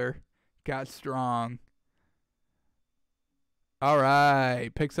shoulder, got strong. All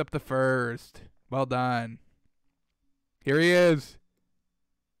right, picks up the first. Well done. Here he is.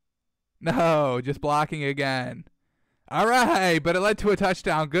 No, just blocking again. All right, but it led to a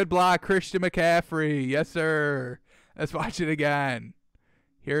touchdown. Good block, Christian McCaffrey. Yes, sir. Let's watch it again.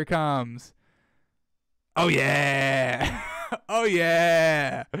 Here it comes. Oh, yeah. Oh,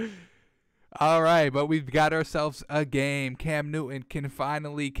 yeah. All right, but we've got ourselves a game. Cam Newton can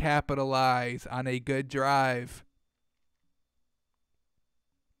finally capitalize on a good drive.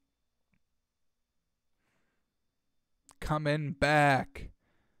 Coming back.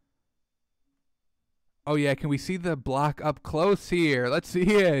 Oh, yeah, can we see the block up close here? Let's see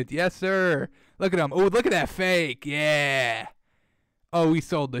it. Yes, sir. Look at him. Oh, look at that fake. Yeah. Oh, we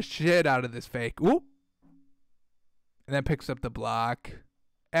sold the shit out of this fake. Oop. And then picks up the block.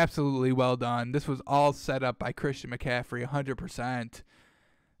 Absolutely well done. This was all set up by Christian McCaffrey, 100%.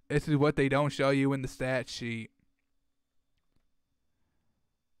 This is what they don't show you in the stat sheet.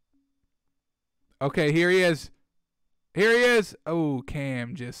 Okay, here he is. Here he is. Oh,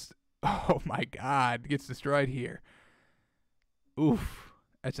 Cam just... Oh, my God. Gets destroyed here. Oof.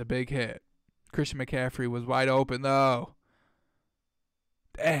 That's a big hit. Christian McCaffrey was wide open, though.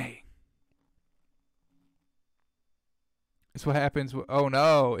 Dang. That's what happens. Oh,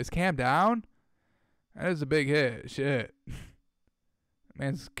 no. Is Cam down? That is a big hit. Shit.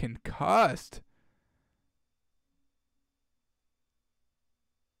 Man's concussed.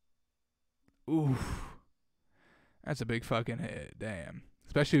 Oof. That's a big fucking hit. Damn.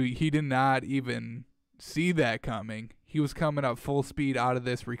 Especially he did not even see that coming. He was coming up full speed out of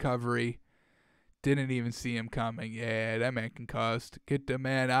this recovery. Didn't even see him coming. Yeah, that man concussed. Get the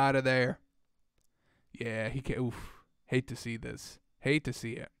man out of there. Yeah, he can. Oof. Hate to see this. Hate to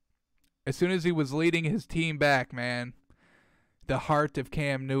see it. As soon as he was leading his team back, man. The heart of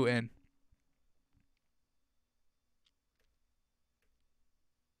Cam Newton.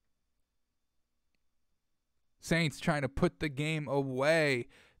 Saints trying to put the game away.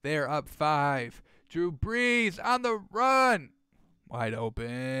 They're up 5. Drew Brees on the run. Wide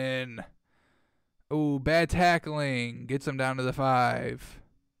open. Oh, bad tackling. Gets him down to the 5.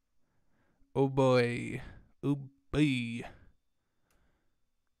 Oh, boy. Oh, boy.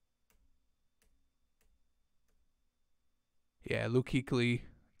 Yeah, Luke Kuechly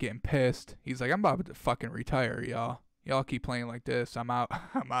getting pissed. He's like, I'm about to fucking retire, y'all. Y'all keep playing like this. I'm out.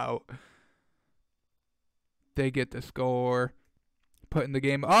 I'm out. They get the score. Putting the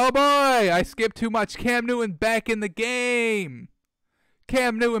game. Oh, boy. I skipped too much. Cam Newton back in the game.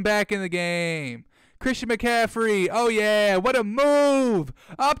 Cam Newton back in the game. Christian McCaffrey. Oh, yeah. What a move.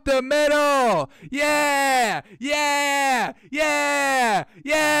 Up the middle. Yeah. Yeah. Yeah.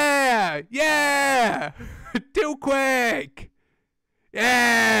 Yeah. Yeah. Too quick.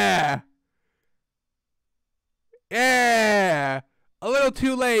 Yeah. Yeah. A little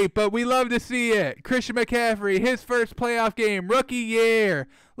too late, but we love to see it. Christian McCaffrey, his first playoff game, rookie year.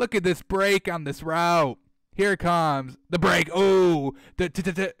 Look at this break on this route. Here it comes. The break. Oh,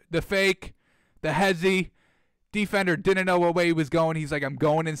 the fake, the hezzy. Defender didn't know what way he was going. He's like, I'm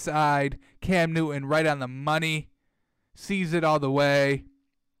going inside. Cam Newton right on the money. Sees it all the way.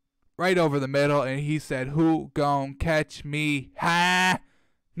 right over the middle, and he said, "Who gon' catch me? Ha!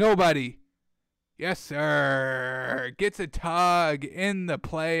 Nobody." Yes, sir. Gets a tug in the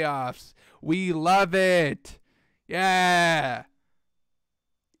playoffs. We love it. Yeah.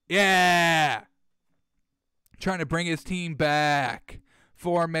 Yeah. Trying to bring his team back.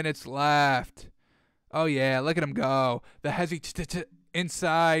 4 minutes left. Oh, yeah. Look at him go. The hezzy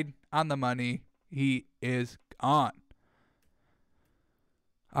inside on the money. He is on.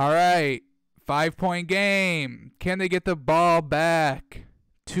 All right. 5-point game. Can they get the ball back?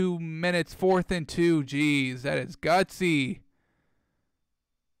 2 minutes, 4th and 2. Jeez, that is gutsy.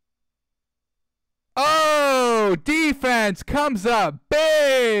 Oh, defense comes up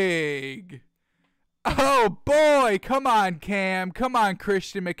big. Oh, boy. Come on, Cam. Come on,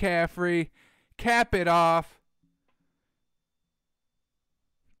 Christian McCaffrey. Cap it off.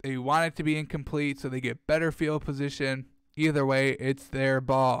 They want it to be incomplete, so they get better field position. Either way, it's their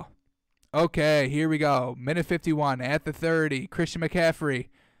ball. Okay, here we go. Minute 51 at the 30. Christian McCaffrey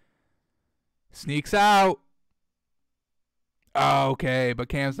sneaks out. Okay, but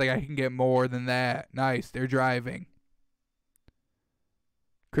Cam's like, I can get more than that. Nice, they're driving.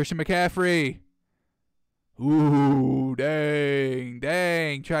 Christian McCaffrey. Ooh,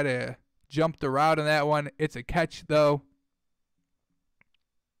 dang. Try to jump the route on that one. It's a catch, though.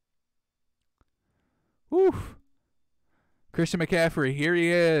 Oof. Christian McCaffrey, here he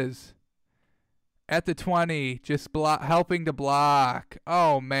is. At the 20, just helping to block.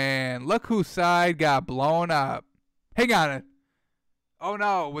 Oh, man. Look whose side got blown up. Hang on. Oh,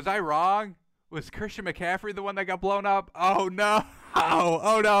 no. Was I wrong? Was Christian McCaffrey the one that got blown up? Oh, no.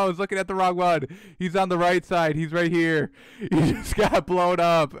 Oh, no. I was looking at the wrong one. He's on the right side. He's right here. He just got blown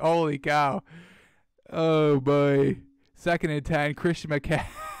up. Holy cow. Oh, boy. 2nd and 10. Christian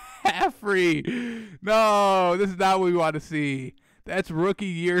McCaffrey. No, this is not what we want to see. That's rookie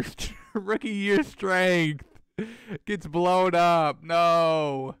year strength. Gets blown up.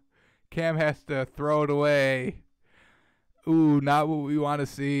 No. Cam has to throw it away. Ooh, not what we want to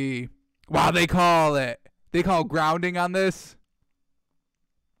see. Wow, they call it. They call grounding on this.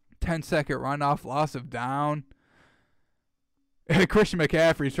 10-second runoff, loss of down. Christian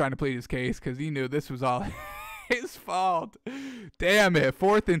McCaffrey's trying to plead his case because he knew this was all his fault. Damn it.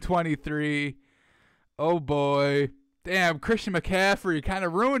 4th and 23. Oh, boy. Damn, Christian McCaffrey kind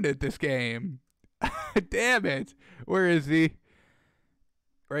of ruined it this game. Damn it. Where is he?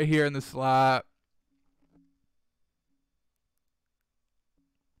 Right here in the slot.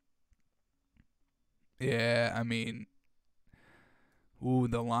 Yeah, I mean, ooh,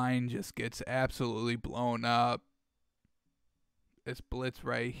 the line just gets absolutely blown up. This blitz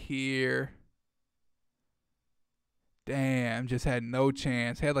right here. Damn, just had no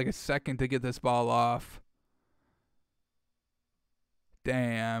chance. Had like a second to get this ball off.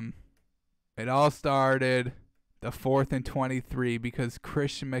 Damn. It all started the 4th and 23 because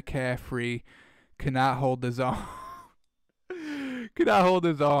Christian McCaffrey could not hold his own. Could not hold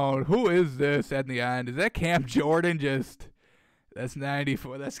his own. Who is this at the end? Is that Cam Jordan? That's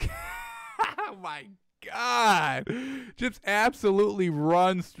 94. That's oh my God. Just absolutely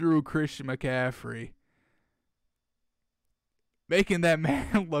runs through Christian McCaffrey. Making that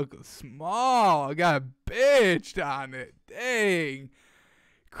man look small. I got bitched on it. Dang.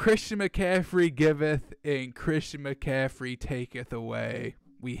 Christian McCaffrey giveth and Christian McCaffrey taketh away.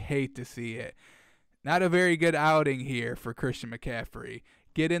 We hate to see it. Not a very good outing here for Christian McCaffrey.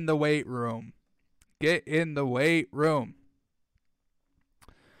 Get in the weight room. Get in the weight room.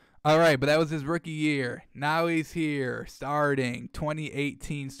 All right, but that was his rookie year. Now he's here, starting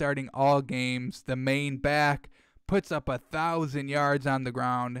 2018, starting all games. The main back puts up 1,000 yards on the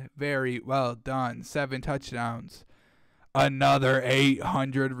ground. Very well done. 7 touchdowns. Another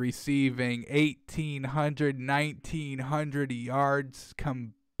 800 receiving. 1,800, 1,900 yards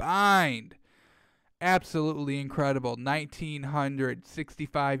combined. Absolutely incredible.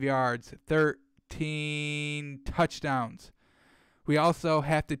 1,965 yards. 13 touchdowns. We also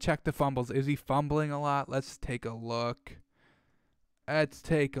have to check the fumbles. Is he fumbling a lot? Let's take a look.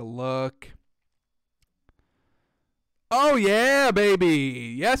 Oh, yeah,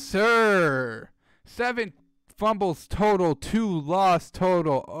 baby. Yes, sir. 7 fumbles total, 2 loss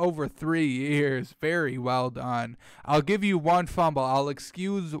total over 3 years. Very well done. I'll give you 1 fumble. I'll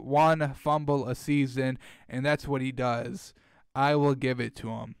excuse 1 fumble a season, and that's what he does. I will give it to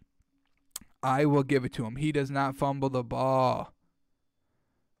him. He does not fumble the ball.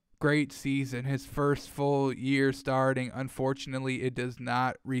 Great season. His first full year starting. Unfortunately, it does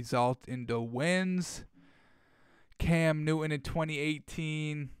not result into wins. Cam Newton in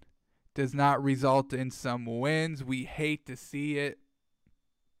 2018 does not result in some wins. We hate to see it.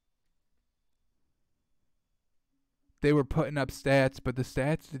 They were putting up stats, but the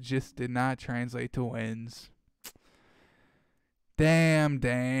stats just did not translate to wins. Damn.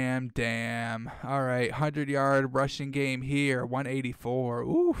 All right, 100-yard rushing game here, 184.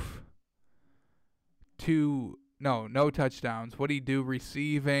 Oof. No touchdowns. What do you do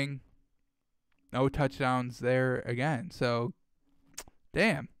receiving? No touchdowns there again. So,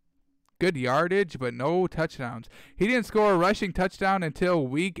 damn. Good yardage, but no touchdowns. He didn't score a rushing touchdown until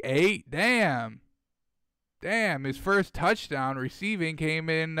week 8. Damn. His first touchdown receiving came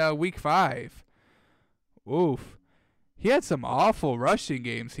in week 5. Oof. He had some awful rushing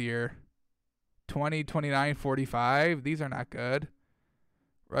games here. 20, 29, 45. These are not good.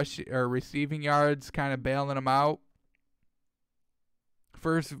 Receiving yards kind of bailing him out.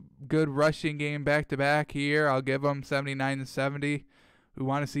 First good rushing game back-to-back here. I'll give him 79 and 70. We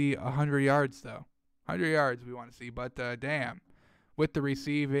want to see 100 yards, though. 100 yards we want to see, but damn. With the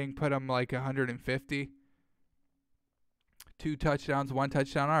receiving, put him like 150. 2 touchdowns, 1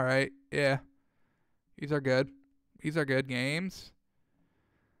 touchdown. All right. Yeah. These are good. These are good games.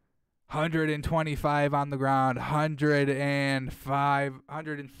 125 on the ground. 105.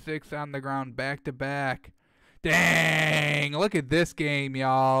 106 on the ground back-to-back. Dang. Look at this game,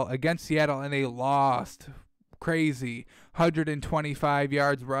 y'all. Against Seattle, and they lost. Crazy. 125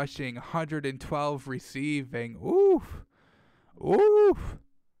 yards rushing. 112 receiving. Oof.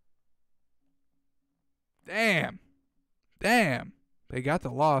 Damn. They got the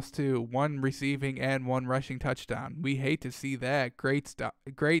loss, too. 1 receiving and 1 rushing touchdown. We hate to see that. Great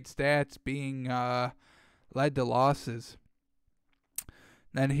stats being led to losses.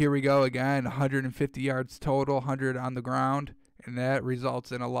 Then here we go again. 150 yards total, 100 on the ground. And that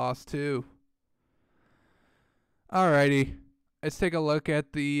results in a loss, too. Alrighty. Let's take a look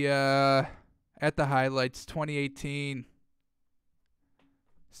at the highlights. 2018.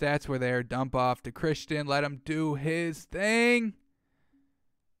 Stats were there. Dump off to Christian. Let him do his thing.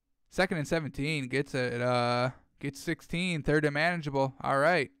 2nd and 17. Gets 16. 3rd and manageable. All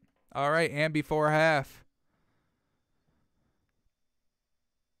right. And before half.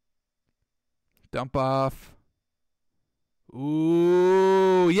 Dump off.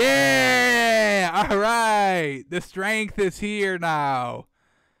 Ooh, yeah. All right. The strength is here now.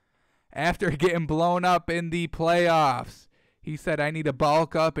 After getting blown up in the playoffs. He said, I need to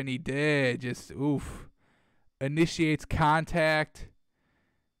bulk up, and he did. Just, oof. Initiates contact.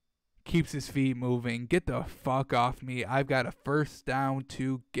 Keeps his feet moving. Get the fuck off me. I've got a first down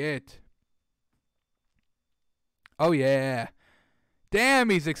to get. Oh, yeah. Damn,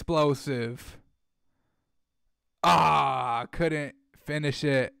 he's explosive. Couldn't finish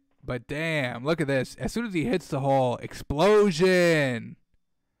it. But damn, look at this. As soon as he hits the hole, explosion.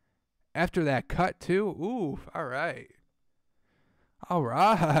 After that cut, too. Oof, all right. All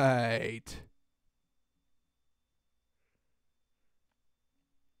right.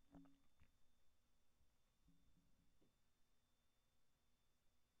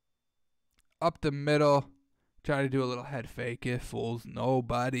 Up the middle. Try to do a little head fake. It fools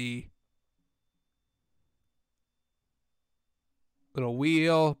nobody. Little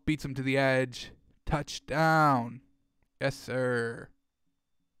wheel. Beats him to the edge. Touchdown. Yes, sir.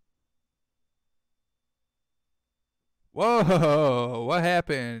 Whoa, what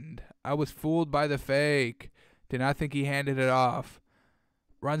happened? I was fooled by the fake. Did not think he handed it off.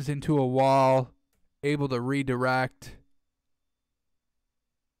 Runs into a wall. Able to redirect.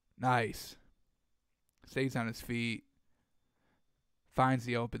 Nice. Stays on his feet. Finds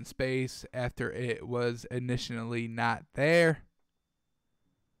the open space after it was initially not there.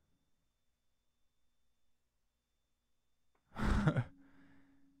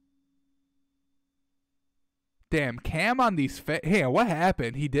 Damn, Cam on these hey, what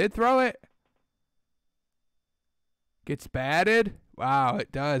happened? He did throw it? Gets batted? Wow,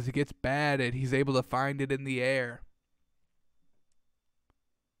 it does. It gets batted. He's able to find it in the air.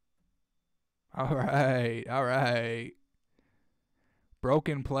 All right.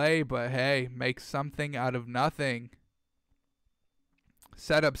 Broken play, but hey, makes something out of nothing.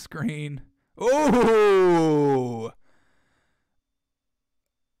 Setup screen. Ooh!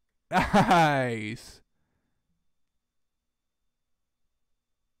 Nice.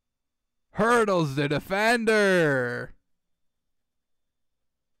 Hurdles the defender.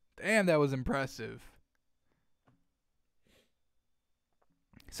 Damn, that was impressive.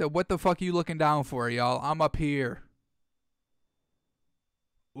 So what the fuck are you looking down for, y'all? I'm up here.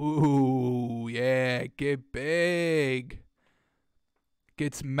 Ooh, yeah, get big.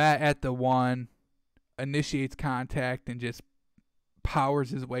 Gets met at the 1. Initiates contact and just powers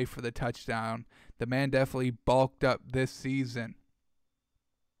his way for the touchdown. The man definitely bulked up this season.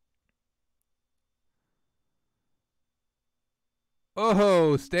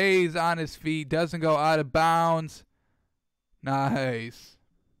 Oh, stays on his feet. Doesn't go out of bounds. Nice.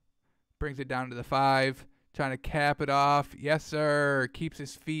 Brings it down to the 5. Trying to cap it off. Yes, sir. Keeps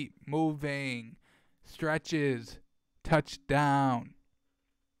his feet moving. Stretches. Touchdown.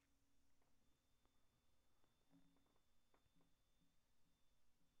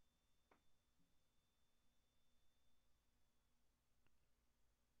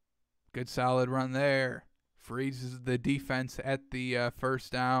 Good solid run there. Freezes the defense at the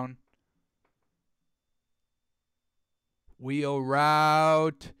first down. Wheel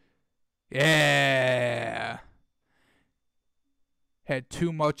route. Yeah. Had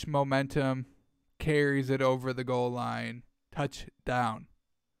too much momentum. Carries it over the goal line. Touchdown.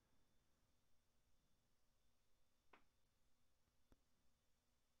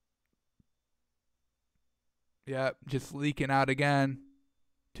 Yep, just leaking out again.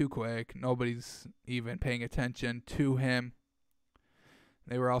 Too quick. Nobody's even paying attention to him.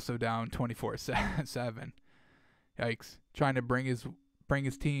 They were also down 24-7. Yikes. Trying to bring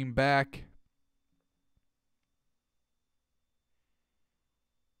his team back.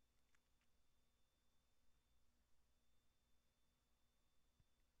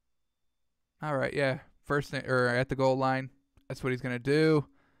 All right, yeah. First or at the goal line. That's what he's going to do.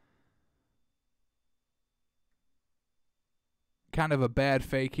 Kind of a bad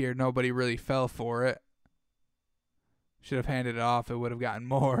fake here. Nobody really fell for it. Should have handed it off. It would have gotten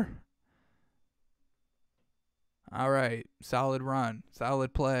more. All right. Solid run.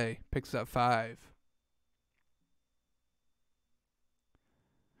 Solid play. Picks up 5.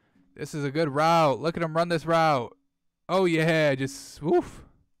 This is a good route. Look at him run this route. Oh, yeah. Just, woof.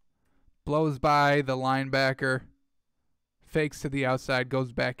 Blows by the linebacker. Fakes to the outside.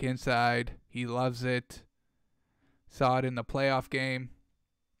 Goes back inside. He loves it. Saw it in the playoff game.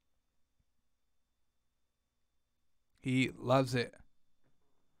 He loves it.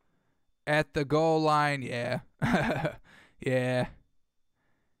 At the goal line, yeah. Yeah.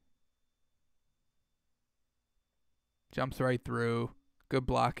 Jumps right through. Good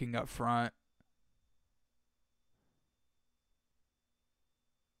blocking up front.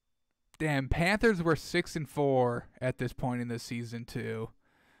 Damn, Panthers were 6-4 at this point in the season too.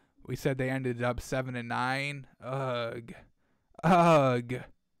 We said they ended up 7-9. Ugh. Ugh.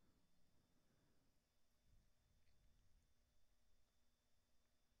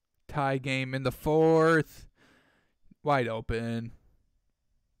 Tie game in the 4th. Wide open.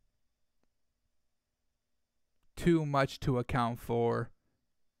 Too much to account for.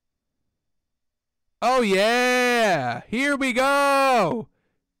 Oh, yeah. Here we go.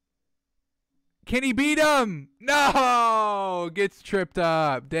 Can he beat him? No! Gets tripped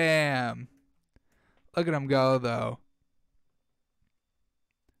up. Damn. Look at him go, though.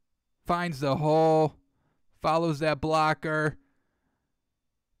 Finds the hole. Follows that blocker.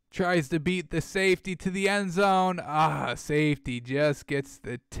 Tries to beat the safety to the end zone. Ah, safety just gets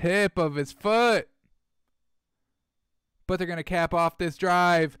the tip of his foot. But they're going to cap off this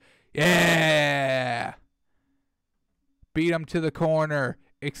drive. Yeah! Beat him to the corner.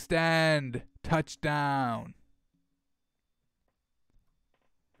 Extend. Touchdown.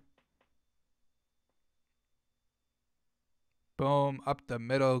 Boom. Up the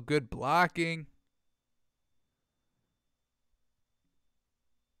middle. Good blocking.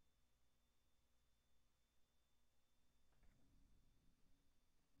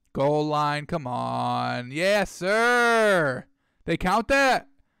 Goal line. Come on. Yes, sir. They count that?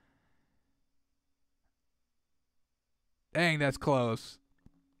 Dang, that's close.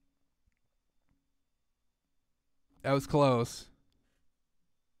 That was close.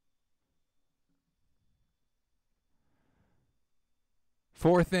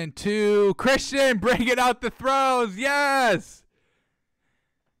 Fourth and 2. Christian bringing out the throws. Yes.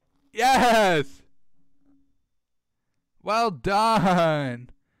 Yes. Well done.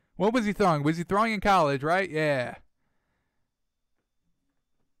 What was he throwing? Was he throwing in college, right? Yeah.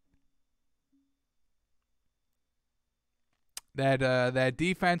 That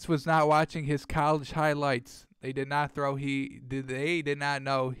defense was not watching his college highlights. They did not throw. They did not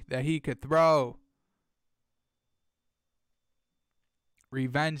know that he could throw.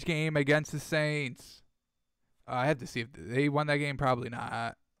 Revenge game against the Saints. I have to see if they won that game. Probably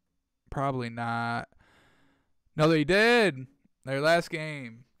not. Probably not. No, they did. Their last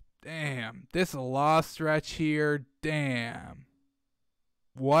game. Damn. This loss stretch here. Damn.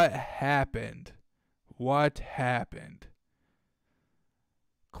 What happened? What happened?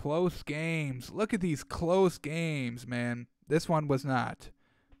 Close games. Look at these close games, man. This one was not.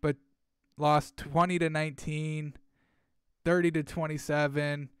 But lost 20-19,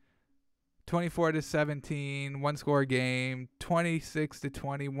 30-27, 24-17, one score game.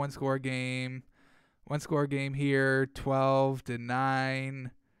 26-20, one score game. One score game here.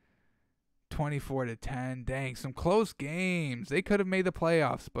 12-9. 24-10. Dang, some close games. They could have made the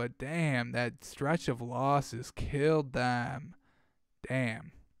playoffs, but damn, that stretch of losses killed them.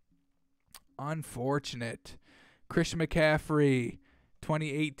 Damn. Unfortunate. Christian McCaffrey,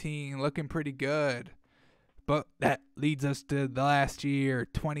 2018, looking pretty good. But that leads us to the last year,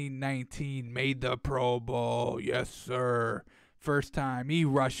 2019, made the Pro Bowl. Yes, sir. First time he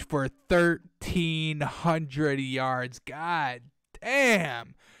rushed for 1,300 yards. God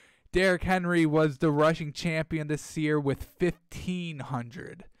damn. Derrick Henry was the rushing champion this year with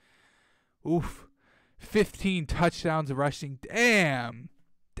 1,500. Oof. 15 touchdowns rushing. Damn.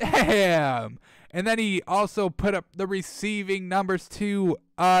 Damn. And then he also put up the receiving numbers to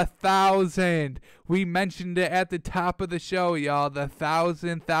 1,000. We mentioned it at the top of the show, y'all. The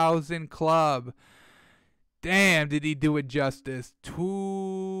 1,000 club. Damn, did he do it justice.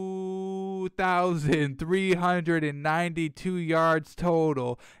 2,392 yards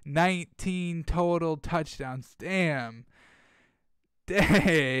total. 19 total touchdowns. Damn.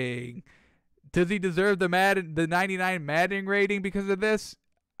 Dang. Does he deserve the 99 Madden rating because of this?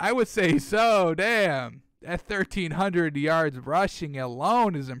 I would say so. Damn. That 1,300 yards rushing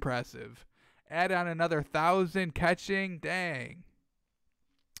alone is impressive. Add on another 1,000 catching. Dang.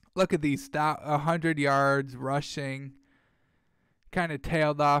 Look at these 100 yards rushing. Kind of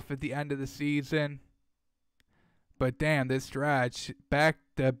tailed off at the end of the season. But damn, this stretch.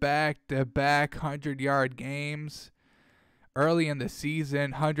 Back-to-back 100-yard games. Early in the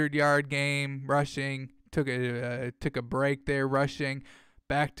season, 100-yard game rushing. Took a break there rushing.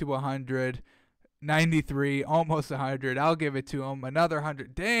 Back to 100. 93, almost 100. I'll give it to him. Another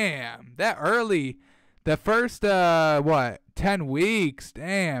 100. Damn, that early. The first, 10 weeks.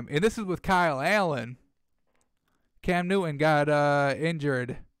 Damn. And this is with Kyle Allen. Cam Newton got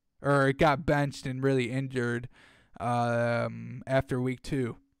injured. Or got benched and really injured after week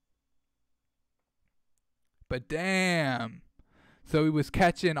 2. But damn. So he was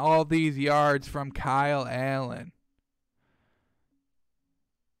catching all these yards from Kyle Allen.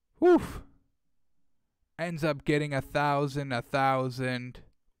 Woof. Ends up getting 1,000.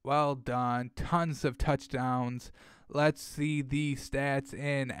 Well done. Tons of touchdowns. Let's see the stats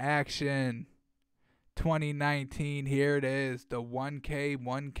in action. 2019, here it is. The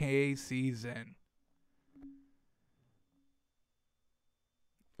 1K season.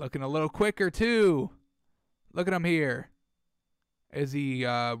 Looking a little quicker, too. Look at him here. As he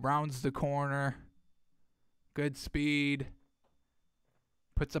rounds the corner. Good speed.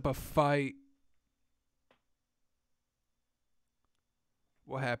 Puts up a fight.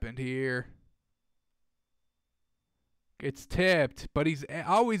 What happened here? It's tipped, but he's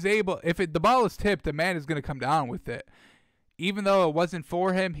always able. If the ball is tipped, the man is going to come down with it. Even though it wasn't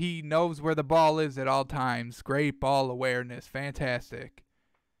for him, he knows where the ball is at all times. Great ball awareness. Fantastic.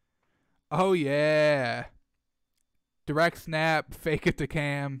 Oh, yeah. Direct snap. Fake it to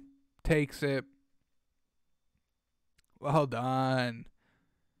Cam. Takes it. Well done.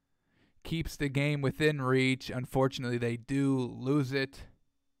 Keeps the game within reach. Unfortunately, they do lose it.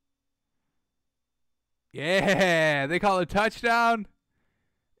 Yeah, they call it a touchdown.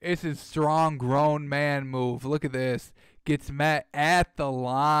 It's a strong grown man move. Look at this. Gets met at the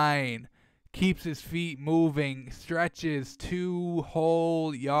line. Keeps his feet moving. Stretches 2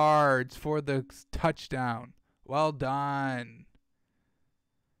 whole yards for the touchdown. Well done.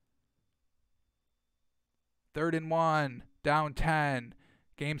 3rd and 1. Down 10.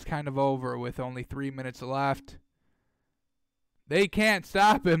 Game's kind of over with only 3 minutes left. They can't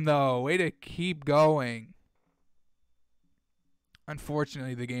stop him, though. Way to keep going.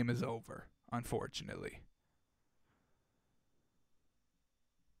 Unfortunately, the game is over. Unfortunately.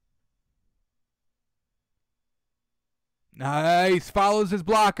 Nice. Follows his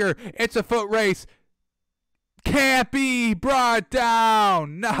blocker. It's a foot race. Can't be brought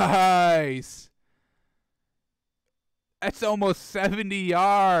down. Nice. That's almost 70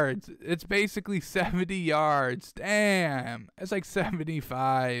 yards. It's basically 70 yards. Damn. That's like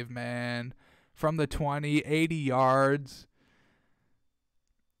 75, man. From the 20, 80 yards.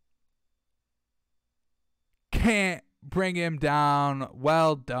 Can't bring him down.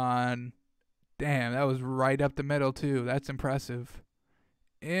 Well done. Damn, that was right up the middle, too. That's impressive.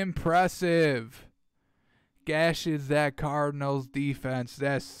 Impressive. Gashes that Cardinals defense.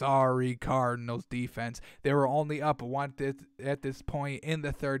 That sorry Cardinals defense. They were only up 1 at this point in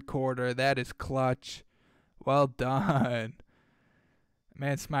the 3rd quarter. That is clutch. Well done.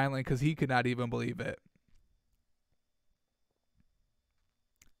 Man smiling because he could not even believe it.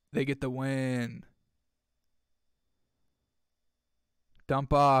 They get the win.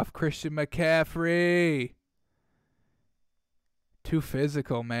 Dump off Christian McCaffrey. Too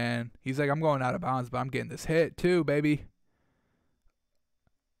physical, man. He's like, I'm going out of bounds, but I'm getting this hit too, baby.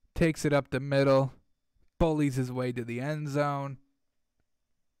 Takes it up the middle. Bullies his way to the end zone.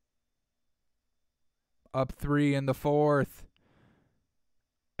 Up 3 in the fourth.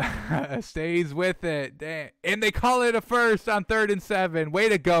 Stays with it. Damn. And they call it a first on 3rd and 7. Way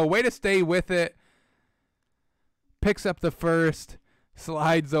to go. Way to stay with it. Picks up the first.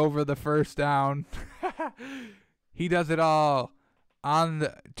 Slides over the first down. He does it all on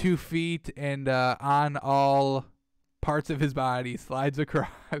the 2 feet and on all parts of his body. Slides across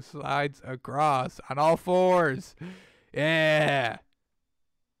on all 4s. Yeah.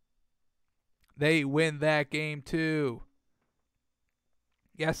 They win that game too.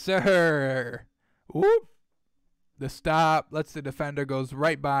 Yes, sir. Whoop. The stop lets the defender goes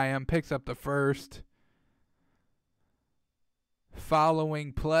right by him. Picks up the first.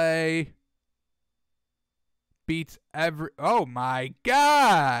 Following play. Beats every... Oh, my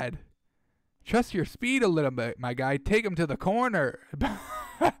God. Trust your speed a little bit, my guy. Take him to the corner.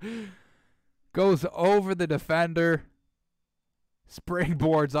 Goes over the defender.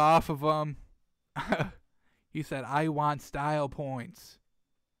 Springboards off of him. He said, I want style points.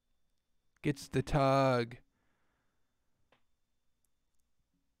 Gets the tug.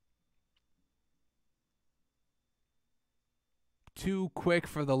 Too quick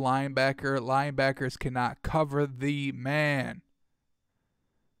for the linebacker. Linebackers cannot cover the man.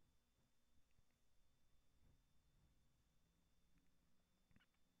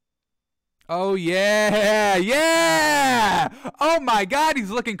 Oh, yeah. Yeah. Oh, my God.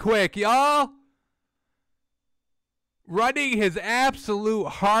 He's looking quick, y'all. Running his absolute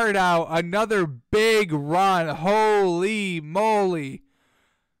heart out. Another big run. Holy moly.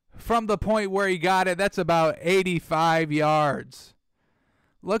 From the point where he got it, that's about 85 yards.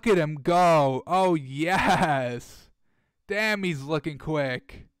 Look at him go. Oh, yes. Damn, he's looking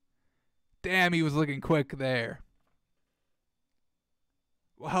quick. Damn, he was looking quick there.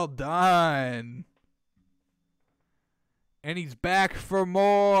 Well done. And he's back for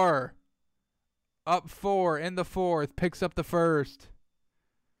more. Up 4 in the fourth. Picks up the first.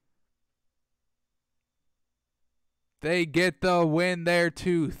 They get the win there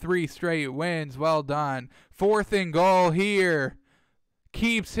too. 3 straight wins. Well done. 4th and goal here.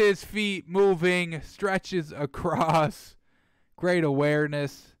 Keeps his feet moving. Stretches across. Great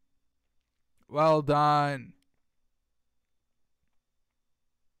awareness. Well done.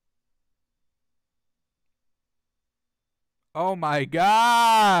 Oh my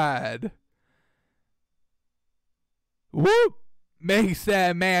God. Whoop. Makes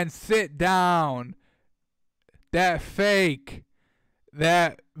that man sit down. That fake.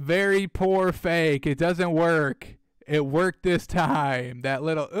 That very poor fake. It doesn't work. It worked this time. That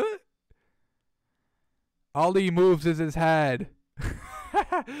little... All he moves is his head.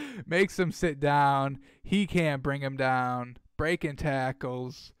 Makes him sit down. He can't bring him down. Breaking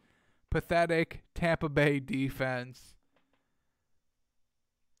tackles. Pathetic Tampa Bay defense.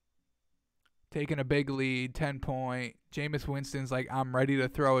 Taking a big lead. 10-point. Jameis Winston's like, I'm ready to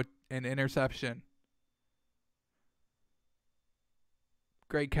throw an interception.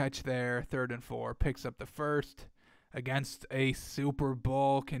 Great catch there. 3rd and 4. Picks up the first against a Super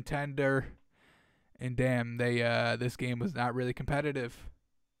Bowl contender. And damn, this game was not really competitive.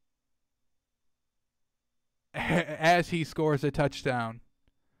 As he scores a touchdown.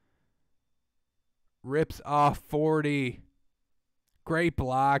 Rips off 40. Great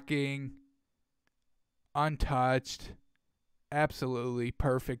blocking. Untouched. Absolutely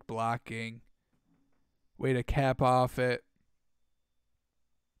perfect blocking. Way to cap off it.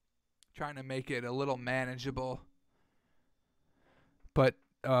 Trying to make it a little manageable. But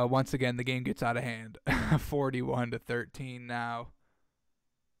once again, the game gets out of hand. 41-13 now.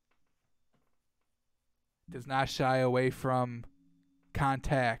 Does not shy away from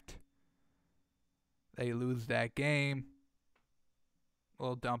contact. They lose that game. A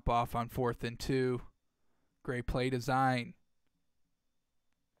little dump off on 4th and 2. Great play design.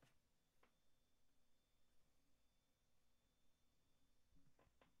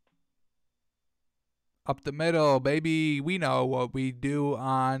 Up the middle, baby. We know what we do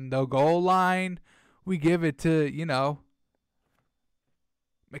on the goal line. We give it to,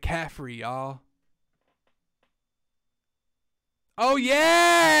 McCaffrey, y'all. Oh,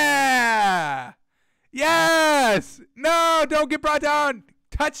 yeah! Yes! No, don't get brought down.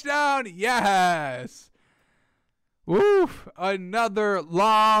 Touchdown. Yes. Woof. Another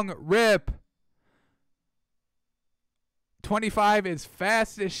long rip. 25 is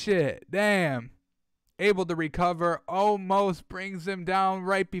fast as shit. Damn. Able to recover. Almost brings him down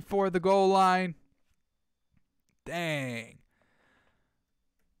right before the goal line. Dang.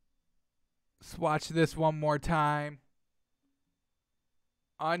 Let's watch this one more time.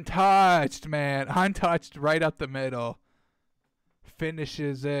 Untouched, man. Untouched right up the middle.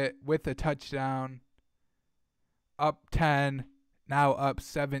 Finishes it with a touchdown. Up 10. Now up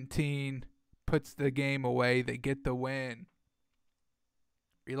 17. Puts the game away. They get the win.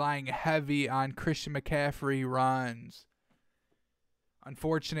 Relying heavy on Christian McCaffrey runs.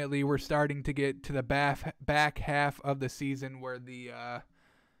 Unfortunately, we're starting to get to the back half of the season where the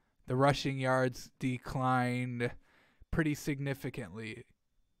rushing yards declined pretty significantly.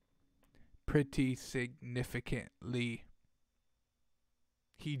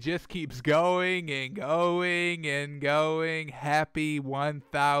 He just keeps going and going and going. Happy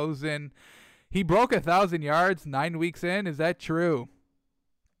 1,000. He broke 1,000 yards 9 weeks in. Is that true?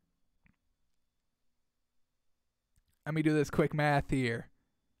 Let me do this quick math here.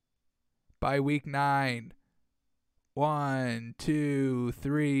 By week 9. 1, 2,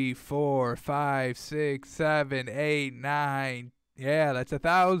 3, 4, 5, 6, 7, 8, 9. Yeah, that's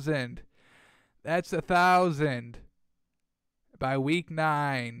 1,000. That's 1,000. By week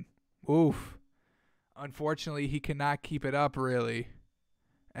 9. Oof. Unfortunately, he cannot keep it up, really.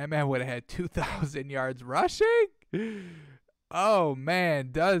 That man would have had 2,000 yards rushing. Oh,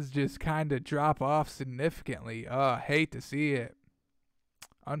 man. Does just kind of drop off significantly. Oh, hate to see it.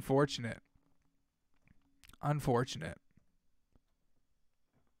 Unfortunate. Unfortunate.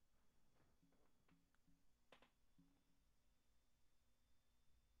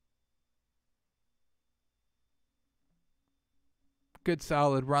 Good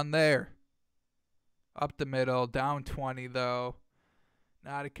solid run there. Up the middle. Down 20, though.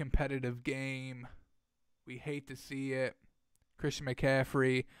 Not a competitive game. We hate to see it. Christian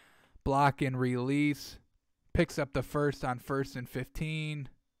McCaffrey, block and release. Picks up the first on 1st and 15.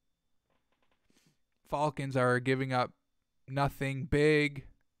 Falcons are giving up nothing big.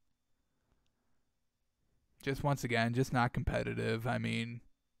 Just once again, just not competitive. I mean,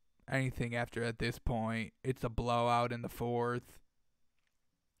 anything after at this point, it's a blowout in the 4th.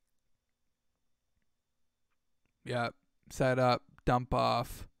 Yep. Set up, dump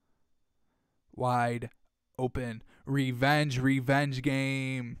off. Wide open. Revenge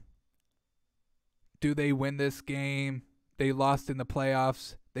game. Do they win this game? They lost in the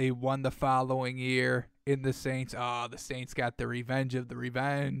playoffs. They won the following year in the Saints. Oh, the Saints got the revenge of the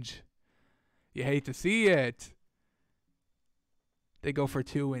revenge. You hate to see it. They go for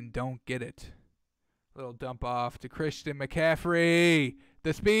 2 and don't get it. Little dump off to Christian McCaffrey.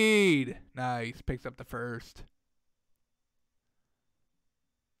 The speed. Nice. Picks up the first.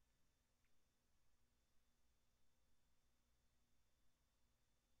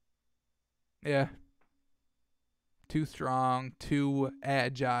 Yeah. Too strong, too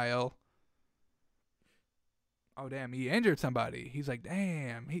agile. Oh, damn, he injured somebody. He's like,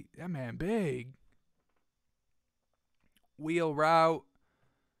 damn, that man big. Wheel route.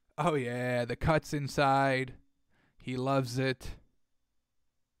 Oh, yeah, the cuts inside. He loves it.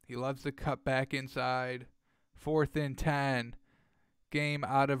 He loves the cut back inside. 4th and 10. Game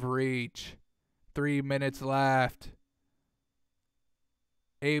out of reach. 3 minutes left.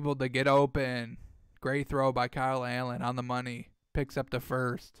 Able to get open. Great throw by Kyle Allen on the money. Picks up the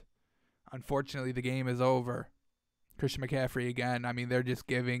first. Unfortunately, the game is over. Christian McCaffrey again. I mean, they're just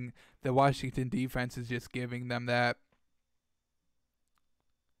giving, the Washington defense is just giving them that.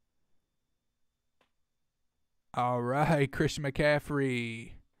 All right, Christian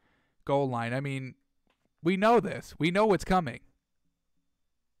McCaffrey. Goal line. I mean, we know this. We know what's coming.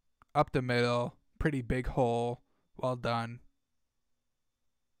 Up the middle. Pretty big hole. Well done.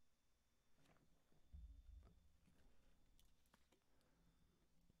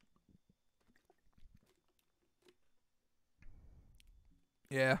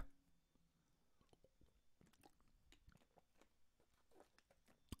 Yeah.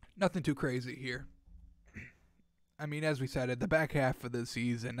 Nothing too crazy here. I mean, as we said, at the back half of the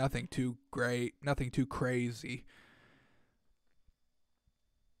season, nothing too great, nothing too crazy.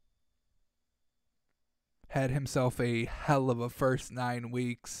 Had himself a hell of a first 9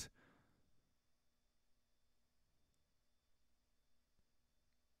 weeks.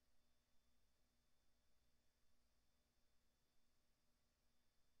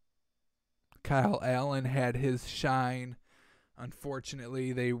 Kyle Allen had his shine.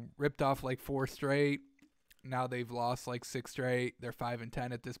 Unfortunately, they ripped off like 4 straight. Now they've lost like 6 straight. They're 5 and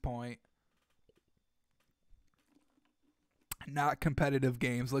 10 at this point. Not competitive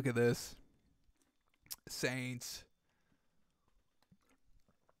games. Look at this. Saints.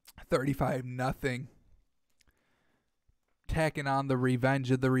 35-0. Tacking on the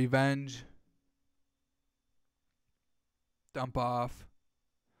revenge of the revenge. Dump off.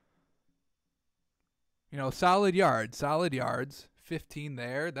 You know, solid yards. 15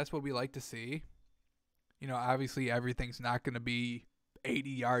 there. That's what we like to see. You know, obviously everything's not going to be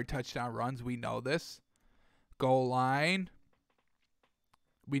 80-yard touchdown runs. We know this. Goal line.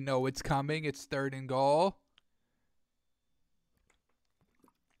 We know it's coming. It's 3rd and goal.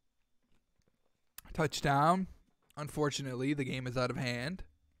 Touchdown. Unfortunately, the game is out of hand.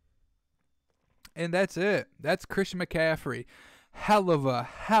 And that's it. That's Christian McCaffrey. Hell of a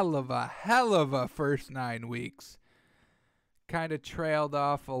first 9 weeks. Kind of trailed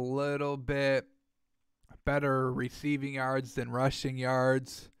off a little bit. Better receiving yards than rushing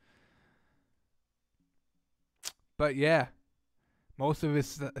yards. But yeah, most of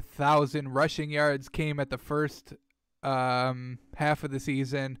his 1,000 rushing yards came at the first half of the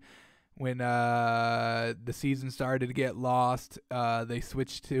season. When the season started to get lost, they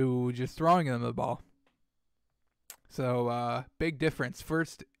switched to just throwing them the ball. So big difference.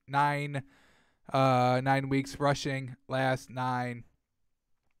 First 9 weeks rushing, last 9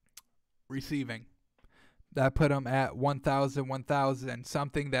 receiving. That put him at 1,000,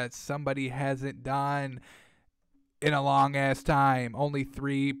 something that somebody hasn't done in a long ass time. Only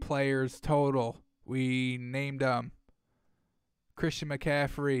 3 players total. We named them Christian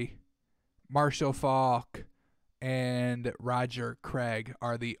McCaffrey, Marshall Faulk, and Roger Craig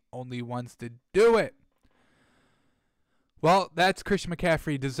are the only ones to do it. Well, that's Christian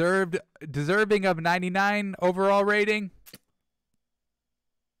McCaffrey. Deserving of 99 overall rating?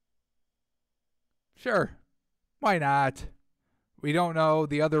 Sure. Why not? We don't know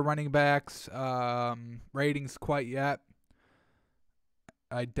the other running backs' ratings quite yet.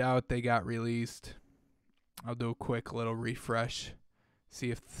 I doubt they got released. I'll do a quick little refresh. See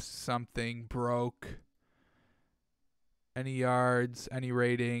if something broke. Any yards, any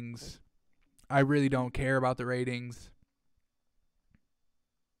ratings. I really don't care about the ratings.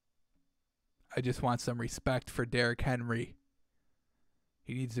 I just want some respect for Derrick Henry.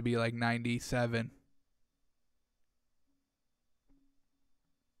 He needs to be like 97.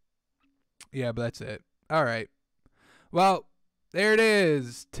 Yeah, but that's it. All right. Well, there it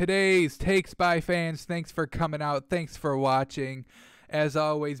is. Today's Takes by Fans. Thanks for coming out. Thanks for watching. As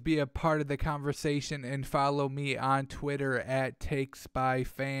always, be a part of the conversation and follow me on Twitter at Takes by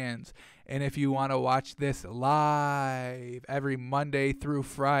Fans. And if you want to watch this live every Monday through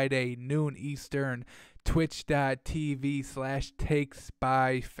Friday, noon Eastern, twitch.tv/Takes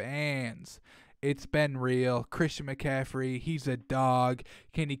by Fans. It's been real. Christian McCaffrey, he's a dog.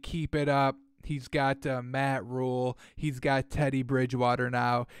 Can he keep it up? He's got Matt Rule. He's got Teddy Bridgewater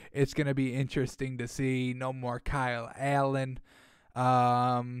now. It's going to be interesting to see. No more Kyle Allen.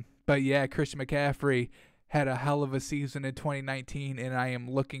 But yeah, Christian McCaffrey had a hell of a season in 2019, and I am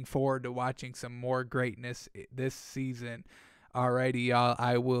looking forward to watching some more greatness this season. Alrighty, y'all.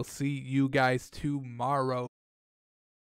 I will see you guys tomorrow.